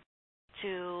are,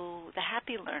 to the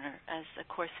happy learner, as A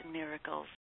Course in Miracles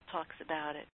talks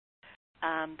about it.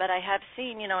 But I have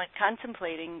seen, in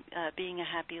contemplating being a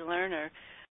happy learner,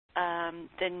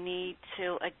 the need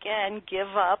to, again,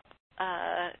 give up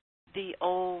the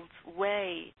old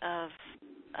way of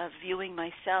viewing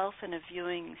myself and of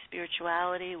viewing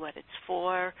spirituality, what it's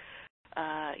for.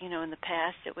 In the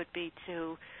past it would be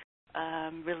to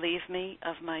relieve me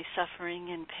of my suffering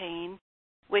and pain,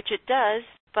 which it does,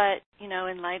 but,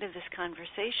 in light of this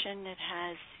conversation, it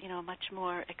has, much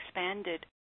more expanded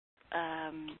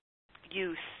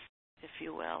use, if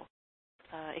you will.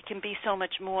 It can be so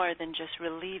much more than just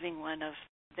relieving one of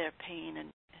their pain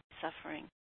and suffering.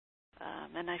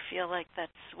 And I feel like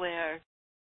that's where,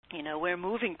 we're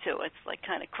moving to. It's like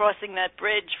kind of crossing that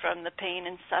bridge from the pain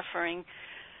and suffering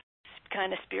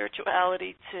kind of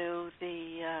spirituality to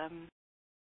the,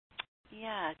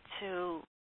 to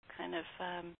kind of,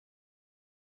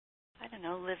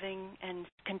 living and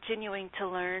continuing to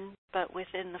learn, but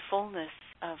within the fullness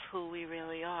of who we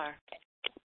really are.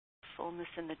 fullness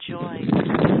and the joy.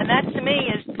 And that to me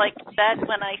is like that,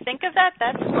 when I think of that,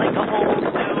 that's like a whole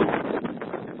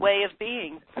new way of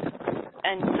being.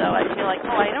 And so I feel like,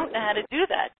 oh, I don't know how to do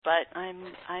that, but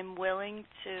I'm willing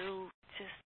to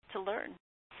learn.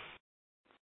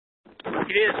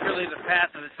 It is really the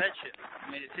path of ascension.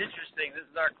 I mean, it's interesting. This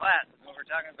is our class. What we're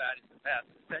talking about is the path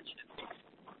of ascension,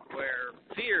 where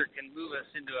fear can move us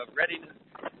into a readiness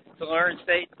to learn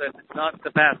state, but it's not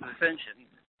the path of ascension.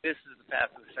 This is the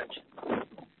path of ascension.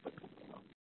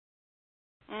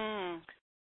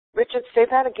 Richard, say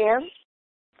that again.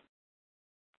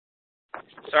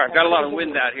 Sorry, I've got a lot of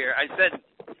wind out here. I said,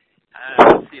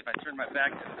 let's see if I turn my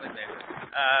back to the wind there.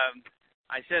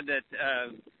 I said that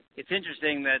it's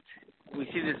interesting that we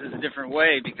see this as a different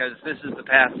way because this is the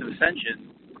path to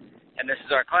ascension, and this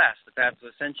is our class. The path to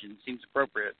ascension seems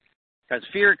appropriate because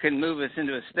fear can move us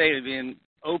into a state of being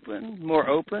open, more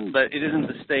open, but it isn't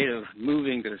the state of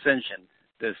moving to ascension.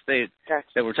 The state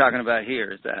that we're talking about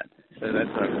here is that. So that's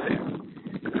what I'm saying.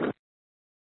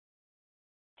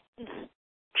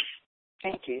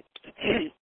 Thank you.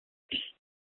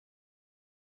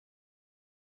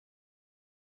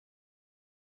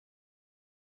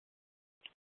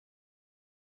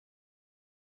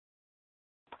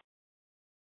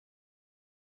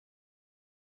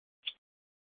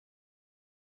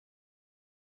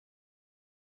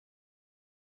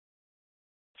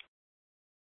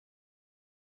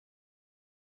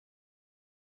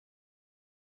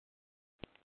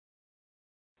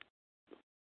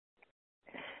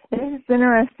 It's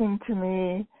interesting to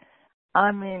me.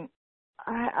 I mean,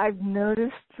 I've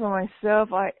noticed for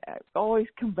myself, I always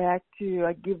come back to,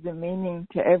 I give the meaning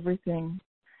to everything.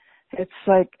 It's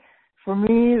like, for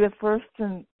me, the first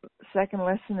and second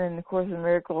lesson in the Course in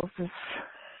Miracles is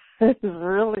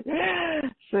really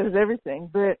says everything.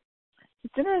 But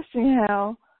it's interesting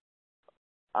how,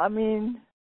 I mean,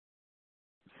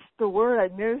 the word I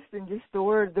noticed in just the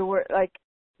word, like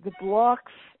the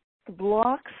blocks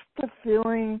to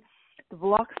feeling, the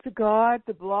blocks to God,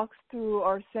 the blocks to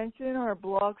our ascension, or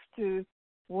blocks to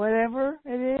whatever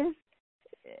it is.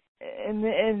 And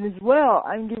as well,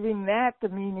 I'm giving that the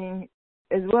meaning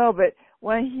as well. But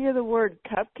when I hear the word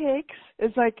cupcakes,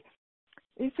 it's like,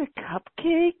 is a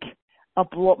cupcake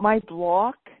my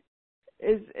block?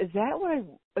 Is that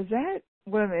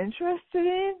what I'm interested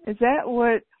in? Is that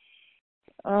what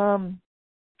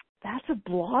that's a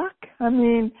block? I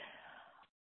mean,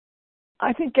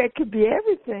 I think that could be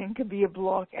everything, could be a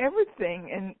block,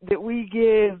 everything, and that we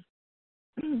give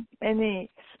any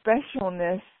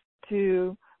specialness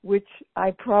to, which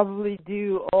I probably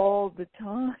do all the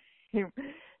time.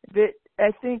 That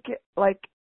I think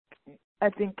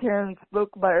Karen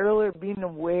spoke about earlier, being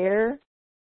aware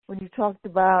when you talked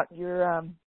about your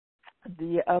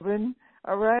the oven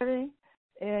arriving,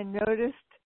 and I noticed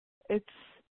it's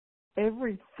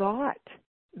every thought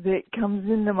that comes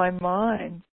into my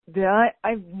mind that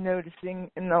I'm noticing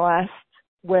in the last,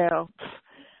 well,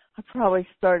 I probably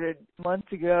started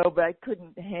months ago, but I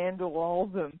couldn't handle all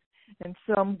of them. And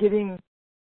so I'm getting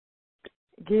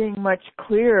much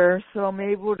clearer, so I'm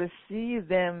able to see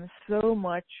them so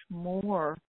much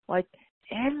more. Like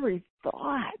every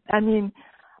thought. I mean,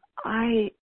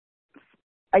 I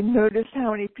noticed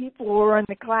how many people were in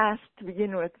the class to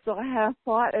begin with, so I had a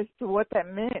thought as to what that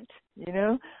meant, you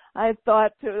know. I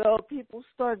thought people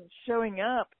started showing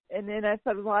up, and then I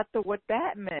thought a lot to what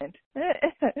that meant.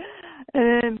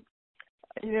 And,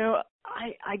 you know,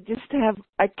 I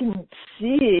can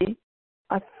see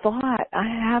a thought. I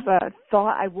have a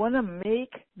thought. I want to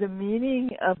make the meaning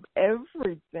of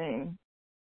everything.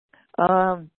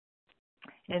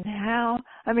 And how,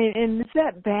 I mean, and is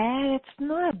that bad? It's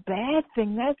not a bad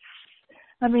thing. That's,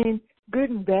 I mean, good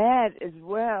and bad as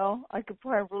well. I could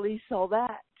probably release all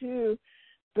that too.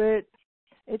 But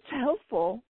it's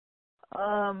helpful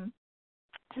to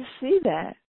see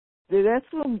that. That's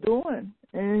what I'm doing.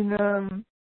 And,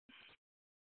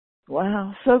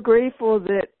 wow, so grateful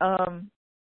that I'm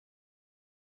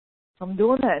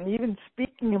doing that. And even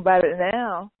speaking about it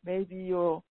now, maybe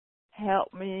you'll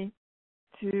help me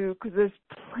to, because there's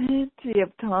plenty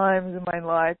of times in my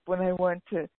life when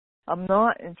I'm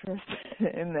not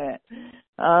interested in that.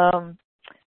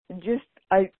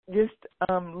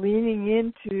 And leaning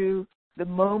into the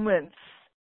moments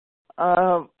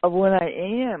of when I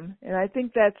am. And I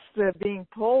think that's the being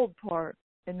pulled part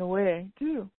in a way,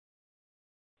 too,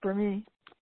 for me.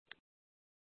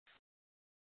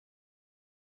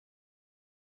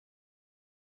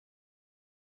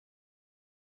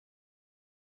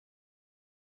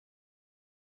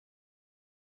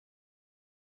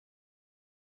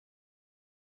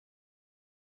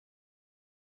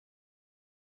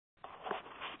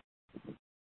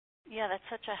 Yeah, that's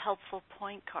such a helpful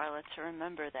point, Carla, to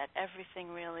remember that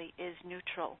everything really is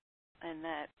neutral and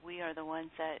that we are the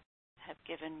ones that have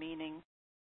given meaning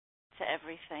to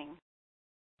everything.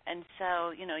 And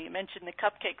so, you mentioned the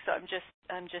cupcakes, so I'm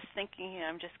just thinking here,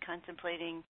 I'm just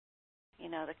contemplating,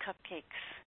 the cupcakes.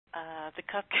 The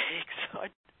cupcakes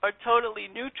are totally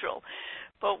neutral.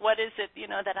 But what is it,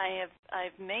 that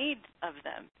I've made of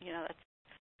them? That's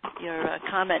your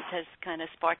comment has kind of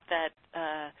sparked that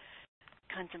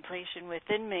contemplation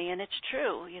within me, and it's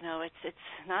true. It's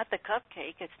not the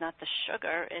cupcake, it's not the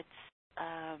sugar, it's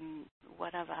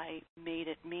what have I made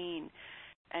it mean?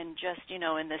 And just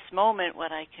in this moment,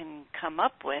 what I can come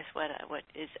up with, what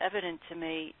is evident to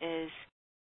me, is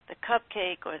the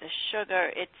cupcake or the sugar.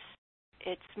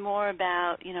 It's more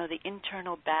about the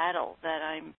internal battle that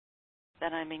I'm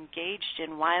engaged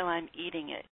in while I'm eating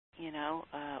it,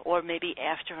 or maybe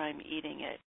after I'm eating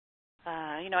it.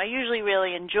 I usually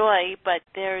really enjoy, but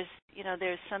there's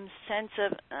some sense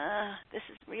of this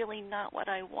is really not what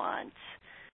I want.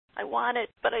 I want it,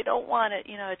 but I don't want it.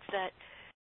 It's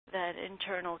that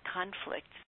internal conflict.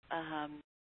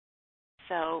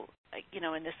 So,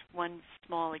 in this one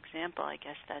small example, I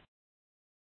guess that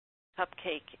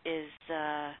cupcake is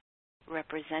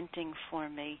representing for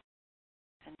me,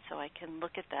 and so I can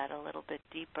look at that a little bit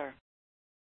deeper.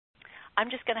 I'm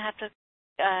just going to have to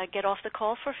get off the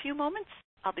call for a few moments.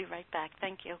 I'll be right back.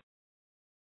 Thank you.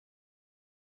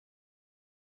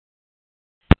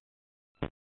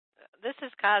 This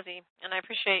is Kazi, and I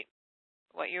appreciate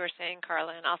what you were saying,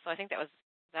 Carla, and also I think that was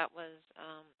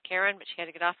Karen, but she had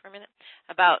to get off for a minute,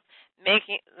 about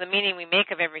making the meaning we make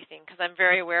of everything, because I'm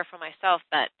very aware for myself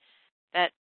that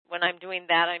when I'm doing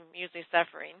that, I'm usually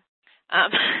suffering.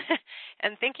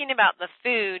 And thinking about the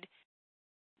food,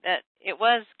 that it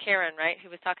was Karen, right, who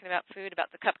was talking about food, about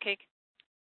the cupcake?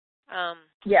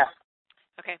 Yeah.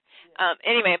 Okay.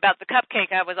 Anyway, about the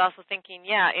cupcake, I was also thinking,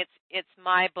 it's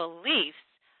my beliefs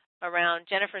around,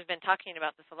 Jennifer's been talking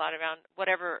about this a lot, around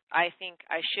whatever I think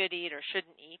I should eat or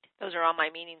shouldn't eat. Those are all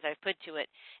my meanings I've put to it.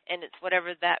 And it's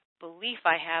whatever that belief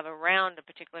I have around a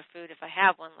particular food, if I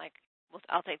have one, like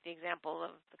I'll take the example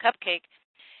of the cupcake.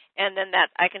 And then that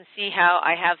I can see how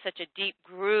I have such a deep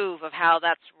groove of how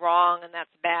that's wrong and that's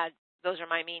bad. Those are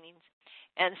my meanings.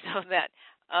 And so that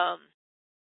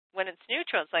when it's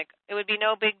neutral, it's like it would be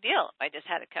no big deal if I just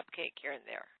had a cupcake here and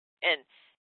there. And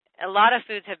a lot of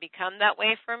foods have become that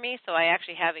way for me, so I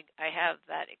actually have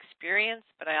that experience,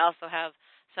 but I also have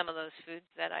some of those foods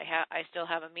that I still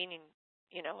have a meaning,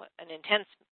 an intense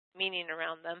meaning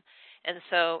around them. And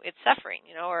so it's suffering,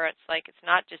 or it's like it's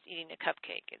not just eating a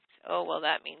cupcake. It's, oh, well,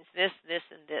 that means this, this,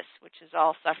 and this, which is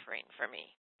all suffering for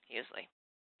me, usually.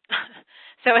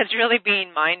 So it's really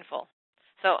being mindful.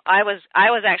 So I was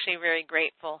actually very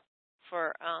grateful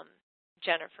for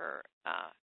Jennifer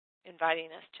inviting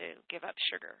us to give up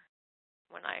sugar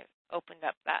when I opened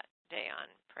up that day on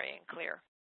Pray and Clear.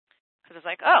 Because it's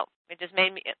like, it just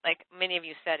made me, like many of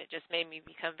you said, it just made me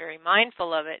become very mindful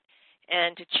of it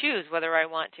and to choose whether I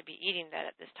want to be eating that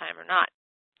at this time or not.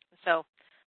 So,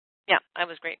 I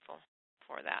was grateful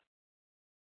for that.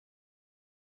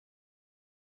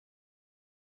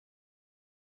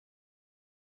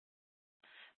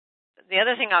 The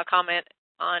other thing I'll comment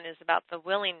on is about the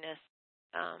willingness,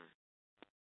 because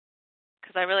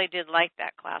I really did like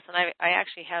that class, and I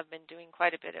actually have been doing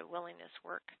quite a bit of willingness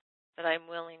work, that I'm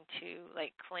willing to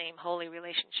claim holy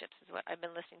relationships is what I've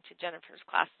been listening to Jennifer's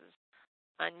classes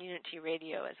on Unity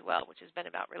Radio as well, which has been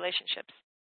about relationships.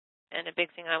 And a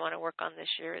big thing I want to work on this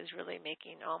year is really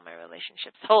making all my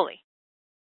relationships holy.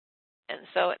 And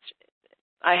so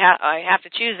I have to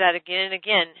choose that again and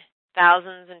again,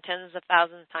 thousands and tens of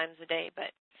thousands of times a day,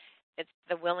 but it's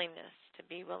the willingness to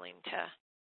be willing to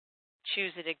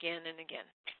choose it again and again.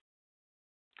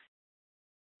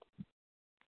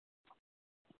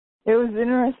 It was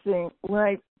interesting when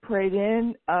I prayed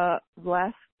in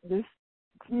this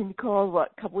community call a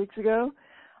couple weeks ago.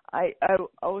 I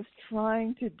was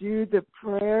trying to do the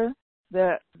prayer,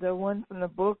 the one from the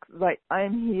book, like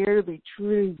I'm here to be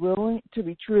truly willing, to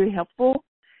be truly helpful.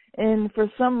 And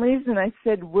for some reason I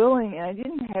said willing, and I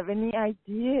didn't have any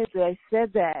idea that I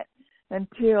said that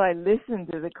until I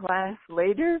listened to the class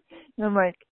later. And I'm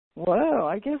like, whoa,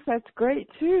 I guess that's great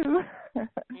too.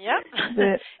 Yep.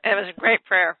 It was a great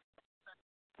prayer.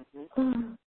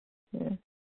 Yeah.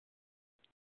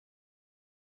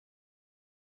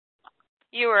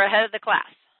 You were ahead of the class.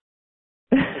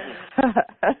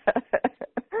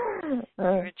 You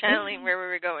were channeling where we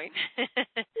were going.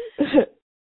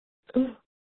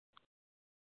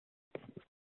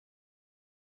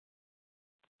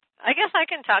 I guess I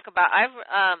can talk about. I've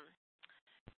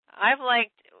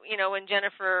liked, when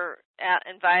Jennifer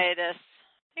invited us,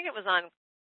 I think it was on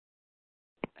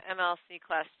MLC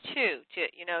Class 2,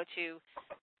 to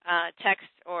text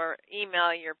or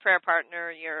email your prayer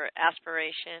partner, your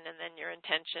aspiration, and then your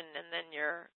intention, and then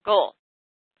your goal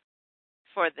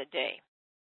for the day.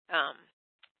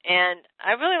 And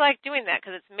I really like doing that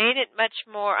because it's made it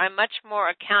I'm much more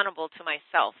accountable to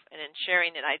myself, and in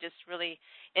sharing it, I just really,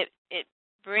 it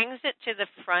brings it to the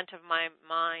front of my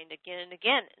mind again and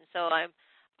again. And so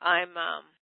I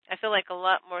feel like a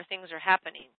lot more things are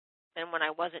happening than when I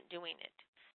wasn't doing it.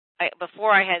 Before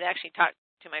I had actually talked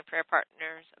to my prayer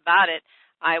partners about it,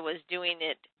 I was doing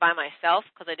it by myself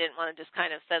because I didn't want to just kind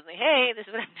of suddenly, hey, this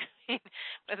is what I'm doing,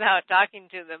 without talking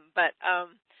to them. But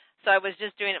so I was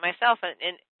just doing it myself,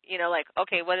 and like,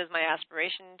 okay, what is my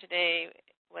aspiration today?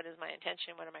 What is my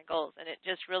intention? What are my goals? And it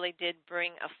just really did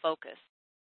bring a focus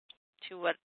to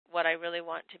what I really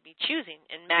want to be choosing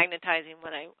and magnetizing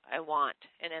what I want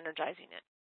and energizing it.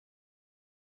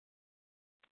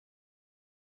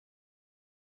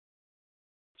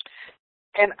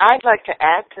 And I'd like to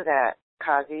add to that,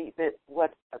 Kazi, that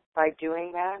by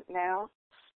doing that now,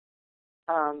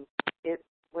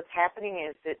 what's happening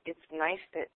is that it's nice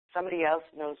that somebody else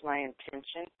knows my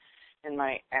intention and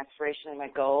my aspiration and my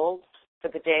goals for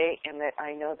the day, and that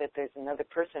I know that there's another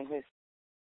person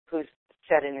who's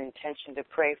set an intention to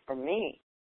pray for me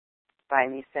by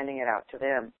me sending it out to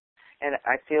them. And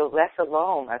I feel less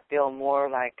alone. I feel more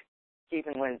like,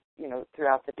 even when,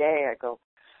 throughout the day I go,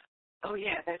 oh,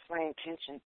 yeah, that's my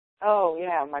intention. Oh,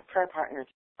 yeah, my prayer partners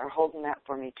are holding that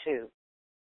for me, too.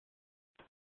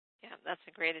 Yeah, that's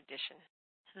a great addition.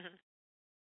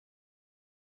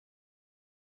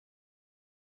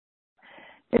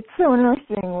 It's so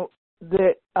interesting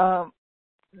that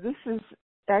this is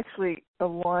actually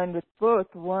aligned with both.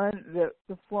 One,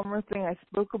 the former thing I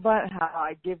spoke about, how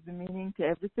I give the meaning to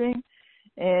everything,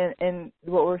 and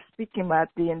what we're speaking about,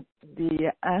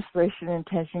 the aspiration,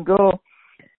 intention, goal.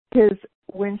 Because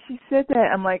when she said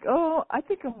that, I'm like, oh, I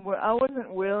think I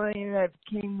wasn't willing, and I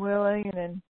became willing, and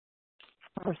then,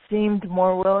 or seemed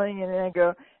more willing, and then I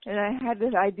go, and I had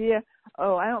this idea,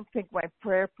 oh, I don't think my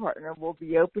prayer partner will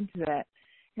be open to that.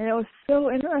 And it was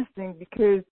so interesting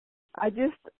because I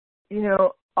just,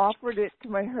 offered it to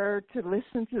her to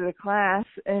listen to the class,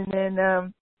 and then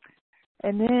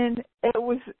it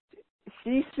was,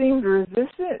 she seemed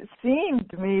resistant,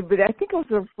 to me, but I think it was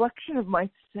a reflection of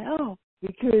myself,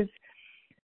 because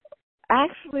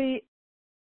actually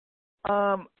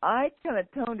I kind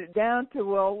of toned it down to,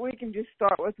 well, we can just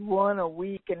start with one a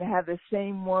week and have the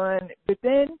same one. But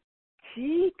then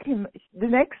the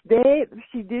next day,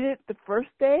 she did it the first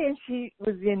day, and she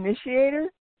was the initiator.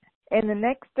 And the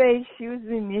next day, she was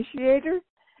the initiator.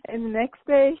 And the next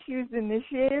day, she was the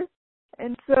initiator.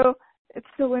 And so it's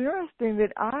so interesting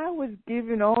that I was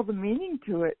giving all the meaning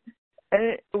to it. And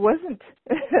it wasn't,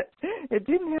 it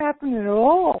didn't happen at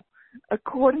all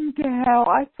according to how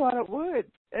I thought it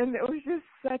would. And it was just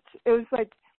it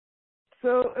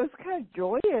was kind of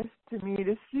joyous to me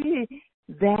to see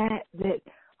that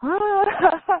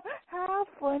how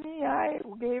funny, I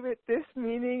gave it this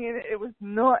meaning, and it was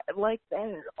not like that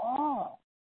at all.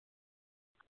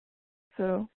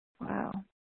 So, wow.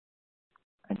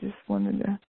 I just wanted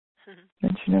to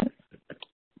mention it.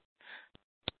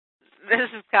 This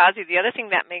is Kazi. The other thing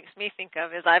that makes me think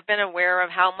of is I've been aware of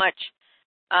how much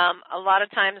a lot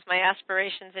of times my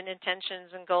aspirations and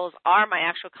intentions and goals are my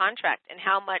actual contract, and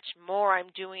how much more I'm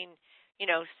doing,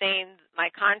 saying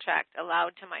my contract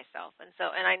aloud to myself. And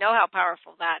I know how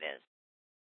powerful that is.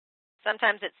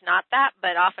 Sometimes it's not that,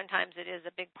 but oftentimes it is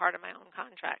a big part of my own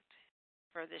contract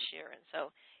for this year. And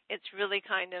so it's really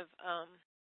kind of,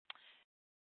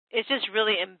 it's just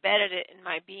really embedded it in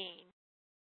my being.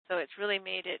 So it's really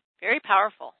made it very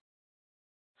powerful.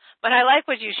 But I like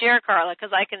what you share, Carla,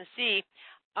 because I can see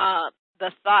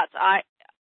the thoughts I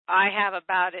have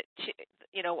about it,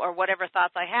 or whatever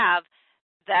thoughts I have,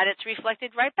 that it's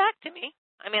reflected right back to me.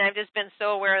 I mean, I've just been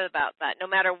so aware about that, no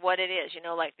matter what it is,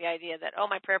 like the idea that, oh,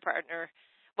 my prayer partner,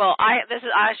 well, I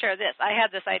share this. I had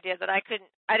this idea that I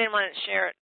didn't want to share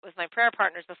it with my prayer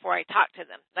partners before I talked to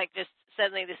them. Like, just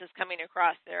suddenly this is coming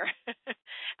across their,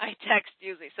 I text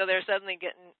usually, so they're suddenly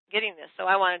getting this. So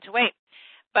I wanted to wait.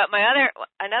 But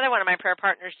another one of my prayer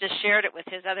partners just shared it with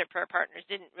his other prayer partners,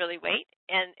 didn't really wait,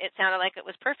 and it sounded like it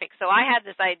was perfect. So I had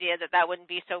this idea that wouldn't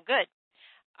be so good.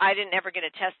 I didn't ever get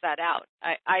to test that out.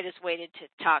 I just waited to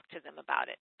talk to them about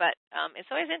it. But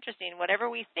it's always interesting. Whatever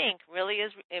we think really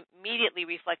is immediately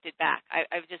reflected back.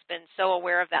 I've just been so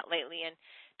aware of that lately, and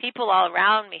people all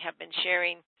around me have been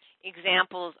sharing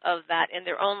examples of that in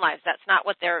their own lives. That's not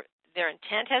what their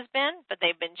intent has been, but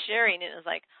they've been sharing it. It's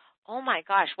like, oh my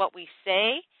gosh, what we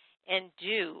say and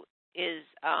do is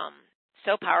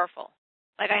so powerful.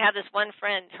 Like I have this one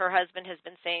friend, her husband has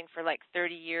been saying for like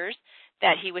 30 years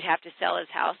that he would have to sell his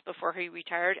house before he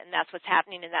retired, and that's what's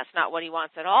happening, and that's not what he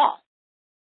wants at all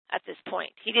at this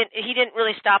point. He didn't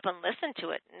really stop and listen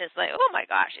to it, and it's like, oh my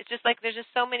gosh, it's just like there's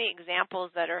just so many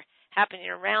examples that are happening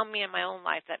around me in my own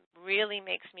life that really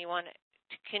makes me want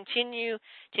to continue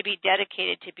to be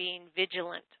dedicated to being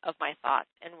vigilant of my thoughts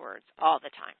and words all the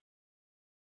time.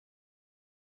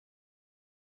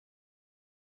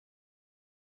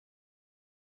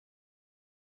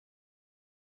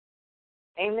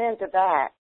 Amen to that.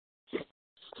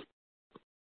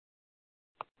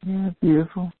 Yeah,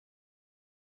 beautiful.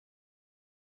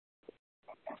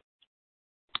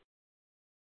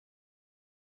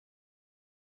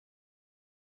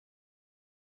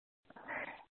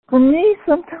 For me,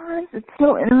 sometimes it's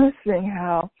so interesting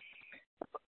how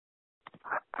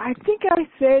I think I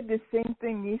said the same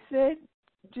thing you said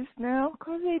just now,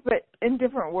 Cozy, but in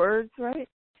different words, right?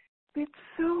 It's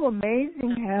so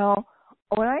amazing how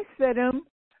when I said them,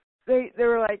 they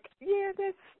were like, yeah,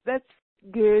 that's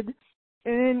good.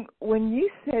 And then when you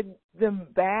said them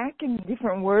back in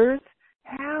different words,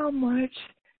 how much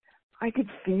I could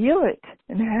feel it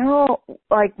and how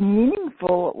like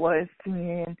meaningful it was to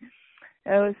me. And it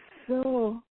was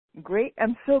so great.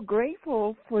 I'm so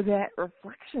grateful for that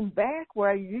reflection back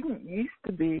where I didn't used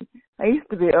to be. I used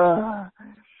to be,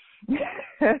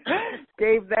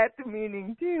 gave that the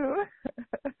meaning too.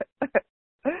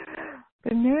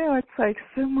 But now it's like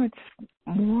so much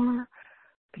more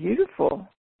beautiful.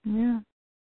 Yeah.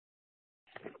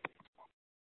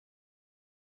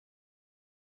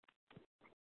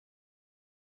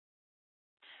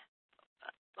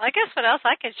 I guess what else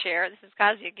I could share, this is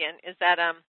Kazi again, is that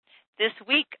this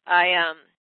week I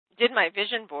did my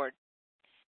vision board,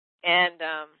 and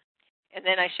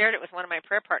then I shared it with one of my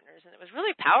prayer partners, and it was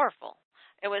really powerful.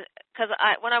 It was because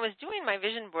when I was doing my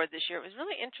vision board this year, it was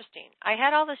really interesting. I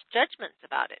had all this judgments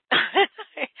about it.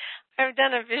 I've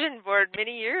done a vision board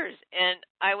many years, and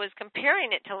I was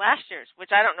comparing it to last year's, which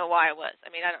I don't know why I was.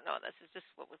 I mean, I don't know. This is just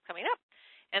what was coming up.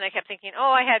 And I kept thinking, oh,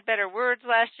 I had better words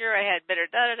last year. I had better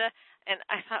da-da-da. And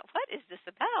I thought, what is this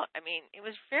about? I mean, it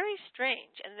was very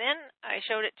strange. And then I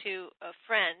showed it to a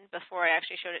friend before I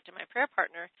actually showed it to my prayer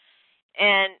partner.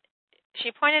 And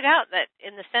she pointed out that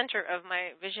in the center of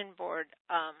my vision board,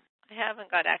 I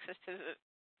haven't got access to the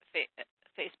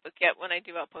Facebook yet. When I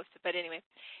do, I'll post it. But anyway,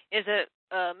 is a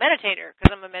meditator,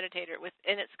 because I'm a meditator,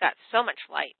 and it's got so much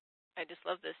light. I just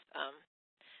love this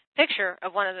picture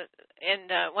of one of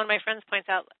my friends points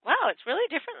out, wow, it's really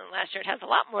different than last year. It has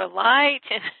a lot more light,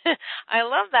 and I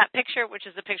love that picture, which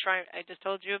is the picture I just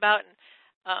told you about,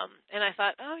 and I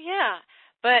thought, oh yeah,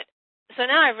 but so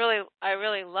now I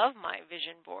really love my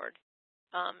vision board,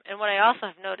 and what I also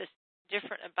have noticed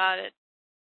different about it,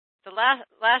 the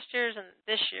last year's and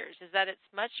this year's, is that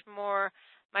it's much more.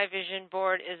 My vision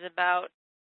board is about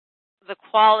the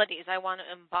qualities I want to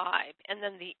imbibe, and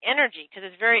then the energy, because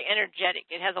it's very energetic.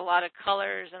 It has a lot of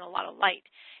colors and a lot of light,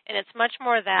 and it's much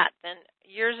more that than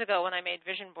years ago when I made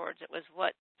vision boards. It was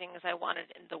what things I wanted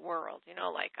in the world,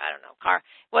 like, I don't know, car.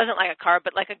 It wasn't like a car,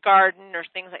 but like a garden or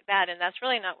things like that, and that's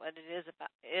really not what it is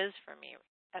for me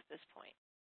at this point.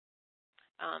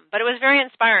 But it was very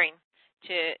inspiring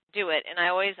to do it, and I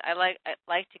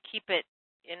like to keep it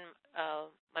in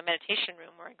my meditation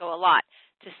room where I go a lot,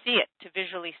 to see it, to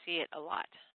visually see it a lot.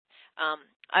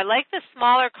 I like the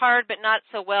smaller card, but not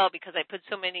so well because I put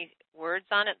so many words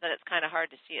on it that it's kind of hard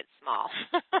to see it small.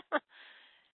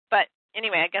 But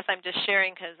anyway, I guess I'm just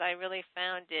sharing because I really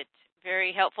found it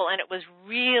very helpful, and it was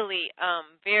really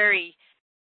very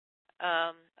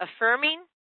affirming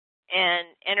and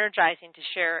energizing to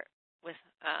share with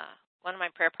one of my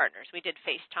prayer partners. We did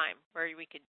FaceTime where we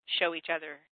could show each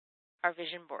other our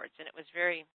vision boards, and it was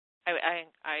very,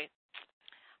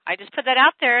 I just put that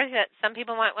out there that some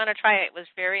people might want to try it. It was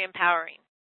very empowering.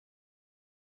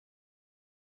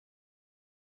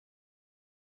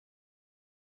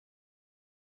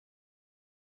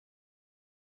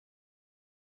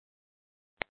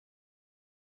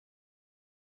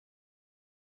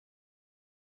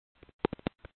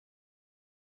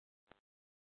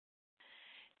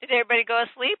 Did everybody go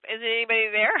asleep? Is anybody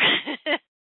there?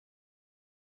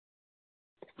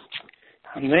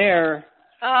 I'm there.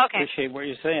 Oh, okay. Appreciate what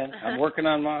you're saying. I'm working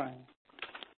on mine.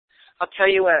 I'll tell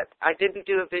you what, I didn't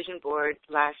do a vision board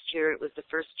last year. It was the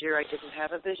first year I didn't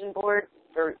have a vision board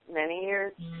for many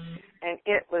years. And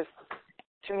it was,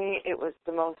 to me, it was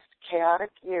the most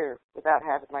chaotic year without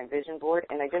having my vision board.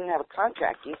 And I didn't have a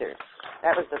contract either.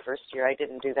 That was the first year I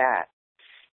didn't do that.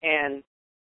 And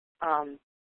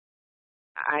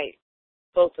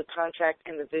both the contract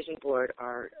and the vision board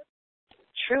are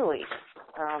truly,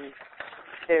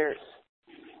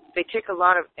 they take a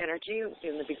lot of energy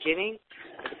in the beginning,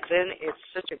 but then it's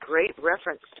such a great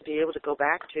reference to be able to go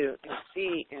back to and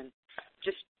see, and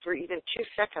just for even 2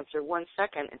 seconds or 1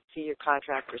 second, and see your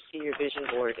contract or see your vision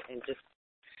board and just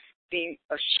be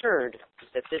assured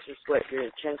that this is what your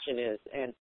intention is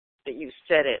and that you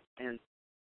said it. And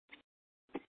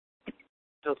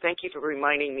so thank you for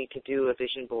reminding me to do a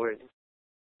vision board,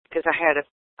 because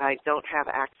I don't have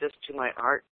access to my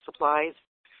art supplies.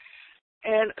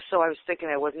 And so I was thinking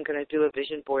I wasn't going to do a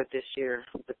vision board this year,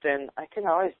 but then I can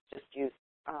always just use,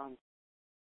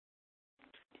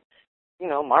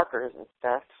 markers and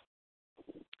stuff.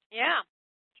 Yeah.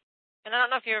 And I don't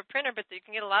know if you're a printer, but you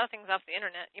can get a lot of things off the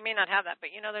internet. You may not have that, but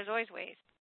there's always ways.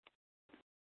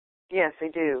 Yes, I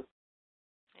do.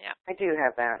 Yeah. I do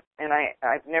have that. And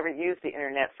I've never used the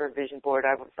internet for a vision board.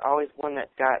 I was always one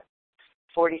that got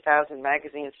 40,000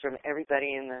 magazines from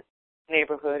everybody in the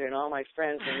neighborhood and all my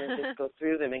friends, and then just go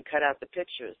through them and cut out the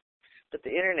pictures. But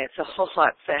the internet's a whole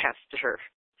lot faster.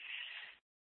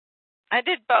 I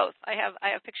did both. I have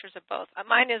pictures of both.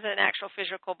 Mine is an actual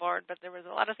physical board, but there was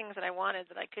a lot of things that I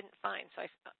wanted that I couldn't find, so I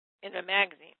in a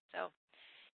magazine. So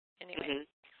anyway,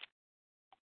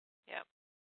 yeah.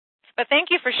 But thank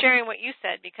you for sharing what you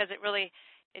said, because it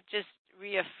just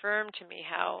reaffirmed to me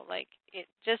how it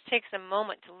just takes a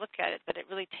moment to look at it, but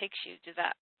it really takes you to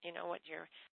that,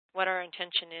 what our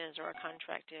intention is or our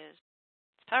contract is.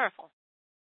 It's powerful.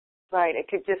 Right. It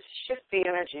could just shift the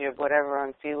energy of whatever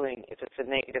I'm feeling if it's a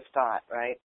negative thought,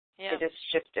 right? Yeah. It just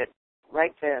shift it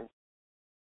right then.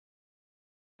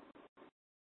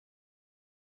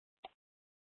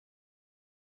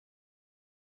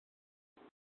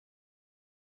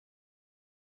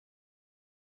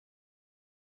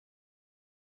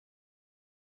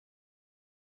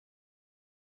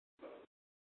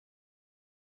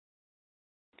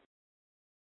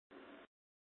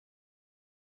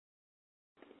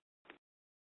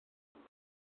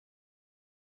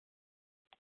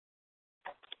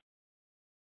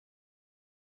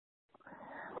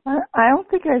 I don't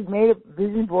think I've made a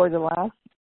vision board the last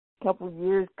couple of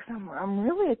years because I'm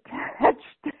really attached.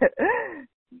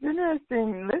 It's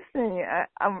interesting listening.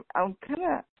 I'm kind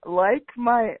of like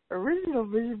my original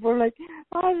vision board. Like,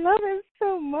 I love it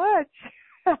so much.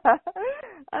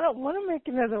 I don't want to make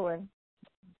another one.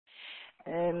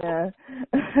 And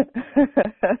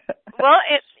well,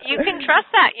 you can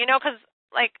trust that, because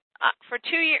for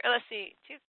 2 years. Let's see.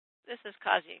 This is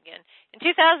Kazi again. In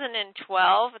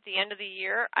 2012, at the end of the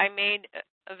year, I made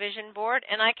a vision board,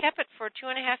 and I kept it for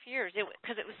 2.5 years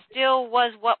because it still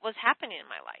was what was happening in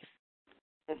my life.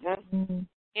 Mm-hmm.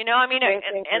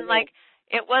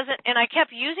 It wasn't, and I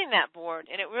kept using that board,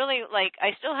 and it really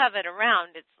I still have it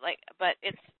around. It's but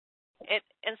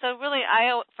and so really,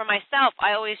 for myself,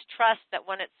 I always trust that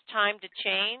when it's time to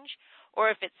change, or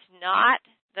if it's not,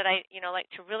 that I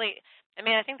to really.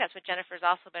 I think that's what Jennifer's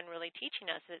also been really teaching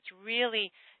us. It's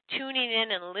really tuning in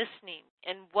and listening,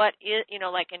 and what is,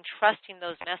 and trusting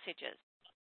those messages.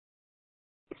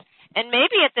 And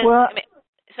maybe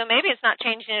so maybe it's not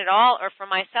changing at all. Or for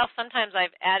myself, sometimes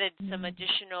I've added some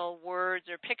additional words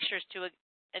or pictures to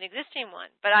an existing one.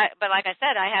 But like I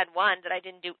said, I had one that I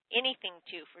didn't do anything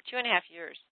to for 2.5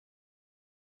 years.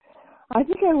 I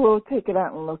think I will take it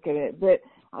out and look at it, but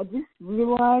I just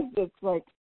realized it's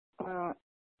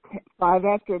 5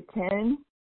 after 10,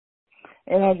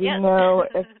 and I didn't know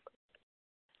if,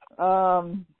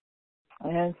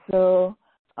 and so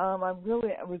I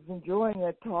was enjoying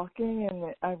the talking,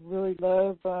 and I really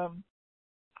love,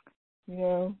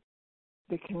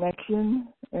 the connection,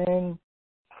 and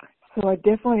so I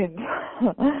definitely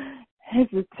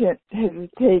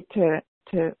hesitate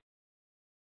to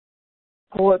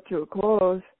pull it to a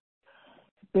close,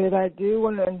 but I do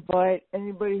want to invite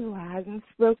anybody who hasn't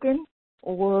spoken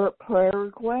or prayer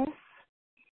requests.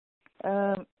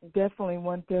 Definitely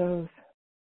want those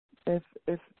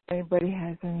if anybody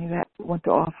has any that want to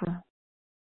offer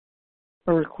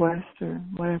a request or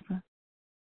whatever.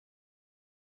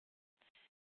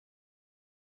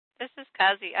 This is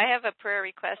Kazi. I have a prayer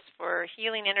request for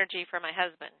healing energy for my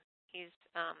husband. He's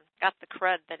got the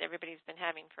crud that everybody's been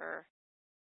having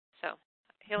so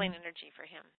healing energy for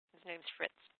him. His name's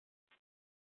Fritz.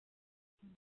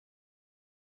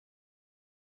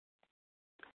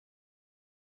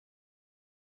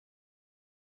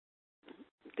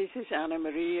 This is Anna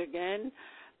Marie again.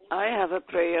 I have a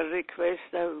prayer request.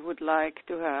 I would like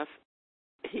to have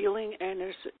healing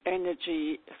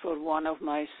energy for one of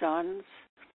my sons.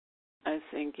 I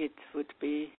think it would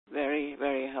be very,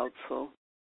 very helpful.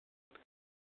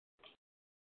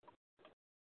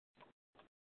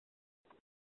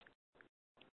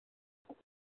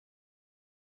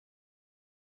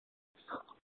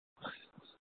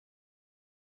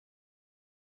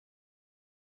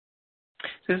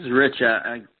 This is Rich.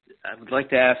 I would like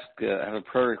to ask, I have a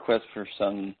prayer request for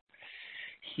some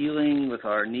healing with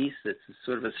our niece that's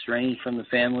sort of estranged from the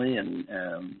family,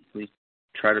 and we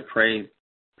try to pray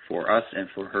for us and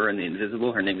for her in the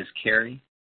invisible. Her name is Carrie.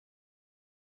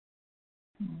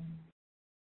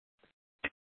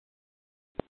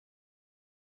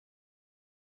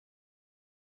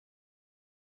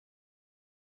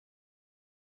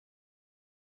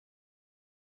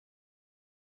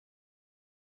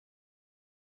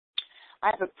 I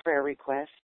have a prayer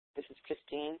request. This is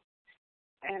Christine.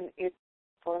 And it's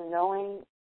for knowing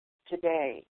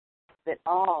today that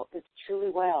all is truly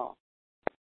well,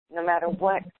 no matter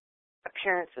what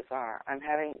appearances are. I'm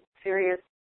having serious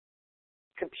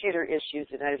computer issues,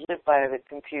 and I live by the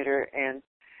computer, and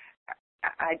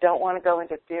I don't want to go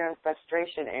into fear and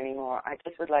frustration anymore. I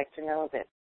just would like to know that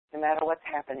no matter what's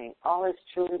happening, all is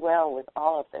truly well with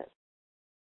all of this.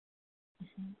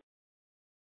 Mm-hmm.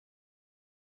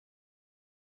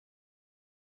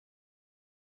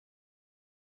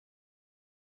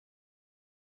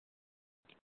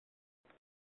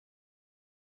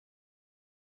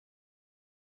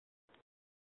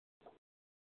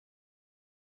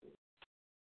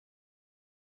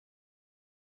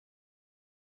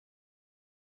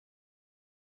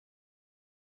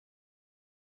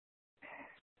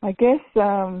 I guess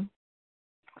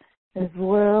as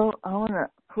well, I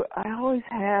always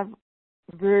have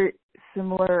very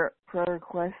similar prayer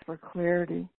requests for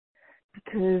clarity,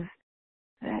 because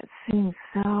that seems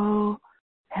so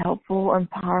helpful and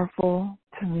powerful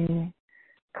to me.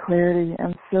 Clarity.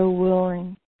 I'm so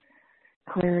willing.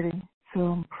 Clarity. So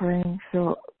I'm praying.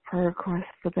 So prayer request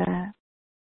for that.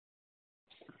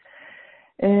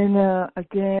 And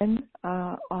again,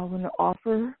 I want to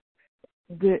offer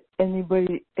that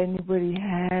anybody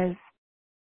has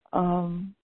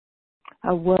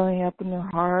a welling up in their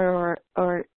heart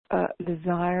or a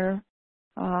desire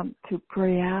to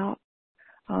pray out.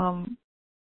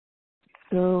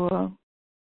 So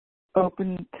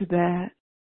open to that.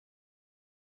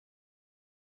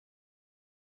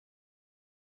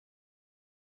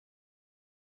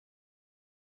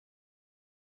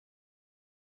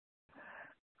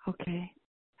 Okay.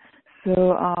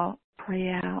 So I'll pray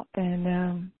out,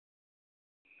 and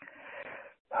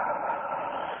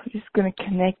just going to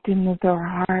connect in with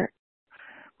our heart,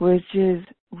 which is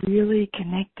really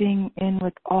connecting in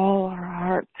with all our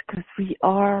hearts, because we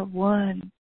are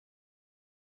one.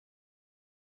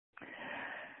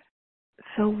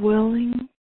 So willing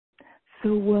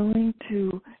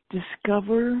to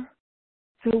discover,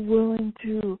 so willing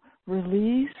to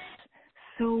release,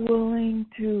 so willing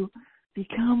to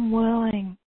become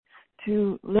willing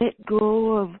to let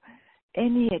go of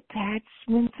any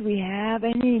attachments we have,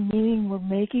 any meaning we're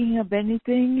making of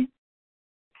anything,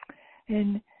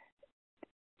 and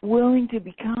willing to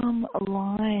become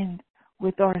aligned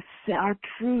with our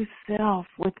true self,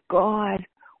 with God,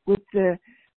 with the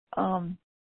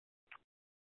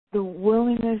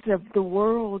willingness of the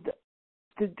world,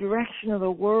 the direction of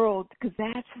the world, because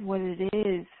that's what it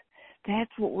is.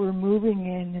 That's what we're moving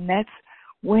in, and that's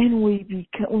when we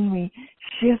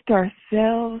shift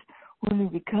ourselves, when we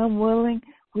become willing,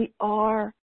 we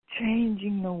are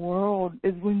changing the world.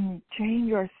 Is when we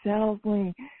change ourselves, when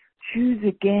we choose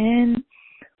again,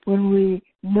 when we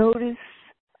notice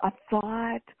a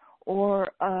thought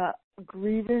or a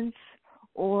grievance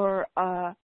or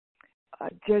a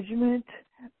judgment,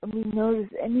 and we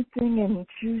notice anything and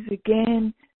choose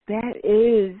again, that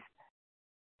is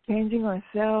changing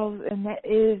ourselves, and that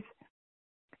is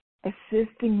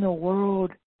assisting the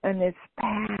world in its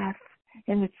path,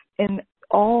 and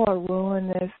all our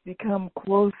willingness become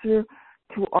closer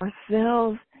to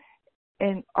ourselves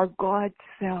and our God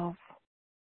self.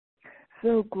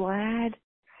 So glad,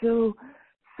 so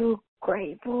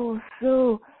grateful,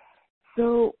 so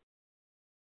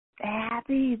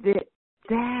happy that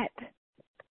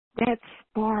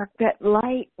spark, that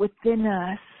light within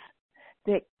us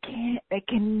that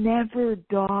can never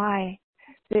die,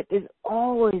 that is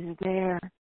always there,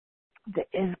 that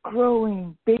is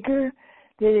growing bigger,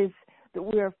 that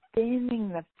we are fanning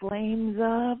the flames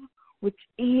of, with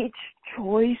each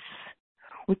choice,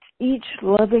 with each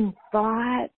loving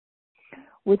thought,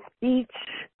 with each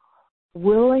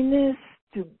willingness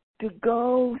to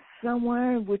go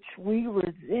somewhere which we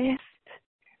resist,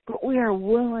 but we are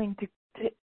willing to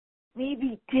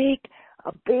maybe take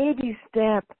a baby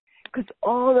step, because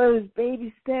all those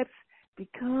baby steps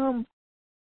become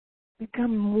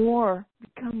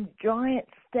giant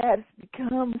steps,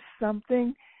 become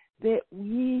something that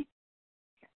we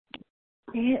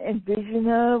can't envision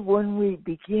of when we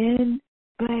begin,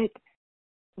 but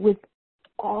with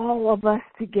all of us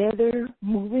together,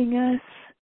 moving us,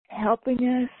 helping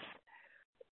us,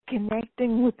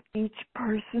 connecting with each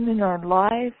person in our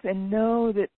life, and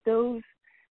know that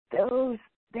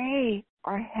they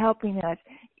are helping us.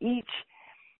 Each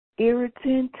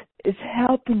irritant is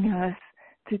helping us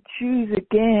to choose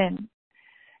again.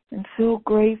 And so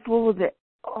grateful that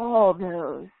all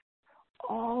those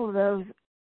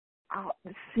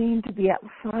seem to be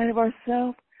outside of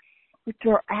ourselves, which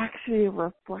are actually a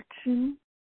reflection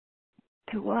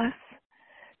to us,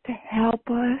 to help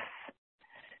us,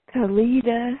 to lead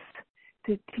us,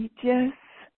 to teach us,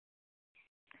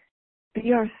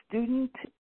 be our student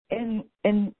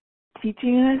in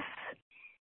teaching us.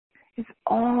 It's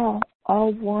all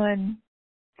one,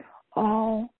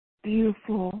 all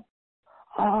beautiful,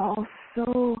 all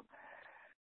so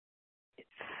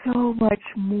much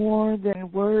more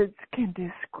than words can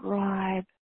describe.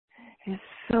 It's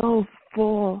so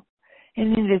full,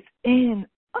 and it is in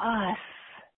us,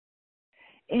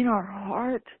 in our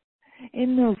heart,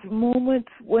 in those moments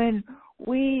when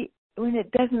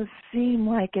it doesn't seem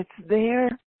like it's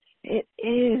there. It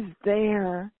is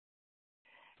there,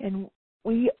 and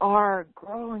we are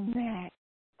growing that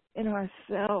in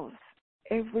ourselves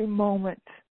every moment.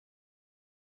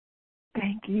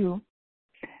 Thank you.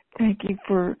 Thank you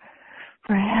for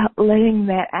letting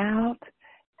that out.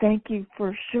 Thank you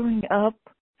for showing up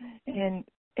and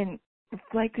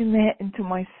reflecting that into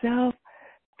myself.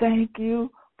 Thank you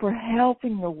for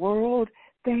helping the world.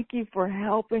 Thank you for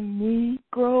helping me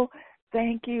grow.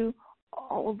 Thank you,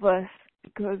 all of us,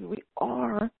 because we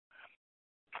are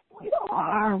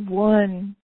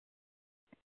one.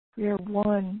 We are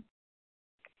one.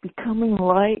 Becoming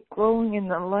light, growing in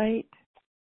the light.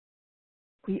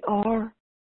 We are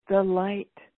the light.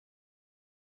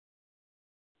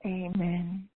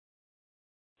 Amen.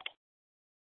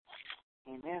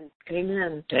 Amen.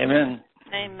 Amen. Amen.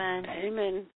 Amen.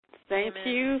 Amen. Thank Amen.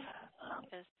 you.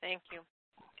 Yes, thank you.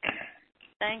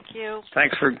 Thank you.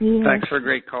 Thanks for a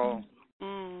great call.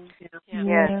 Mm. Yeah.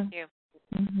 Yes. Thank you.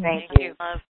 Mm-hmm. Thank you.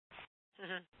 Love.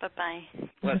 Mhm. Bye-bye.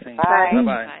 Blessings. Bye.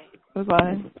 Bye-bye. Bye.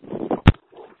 Bye-bye.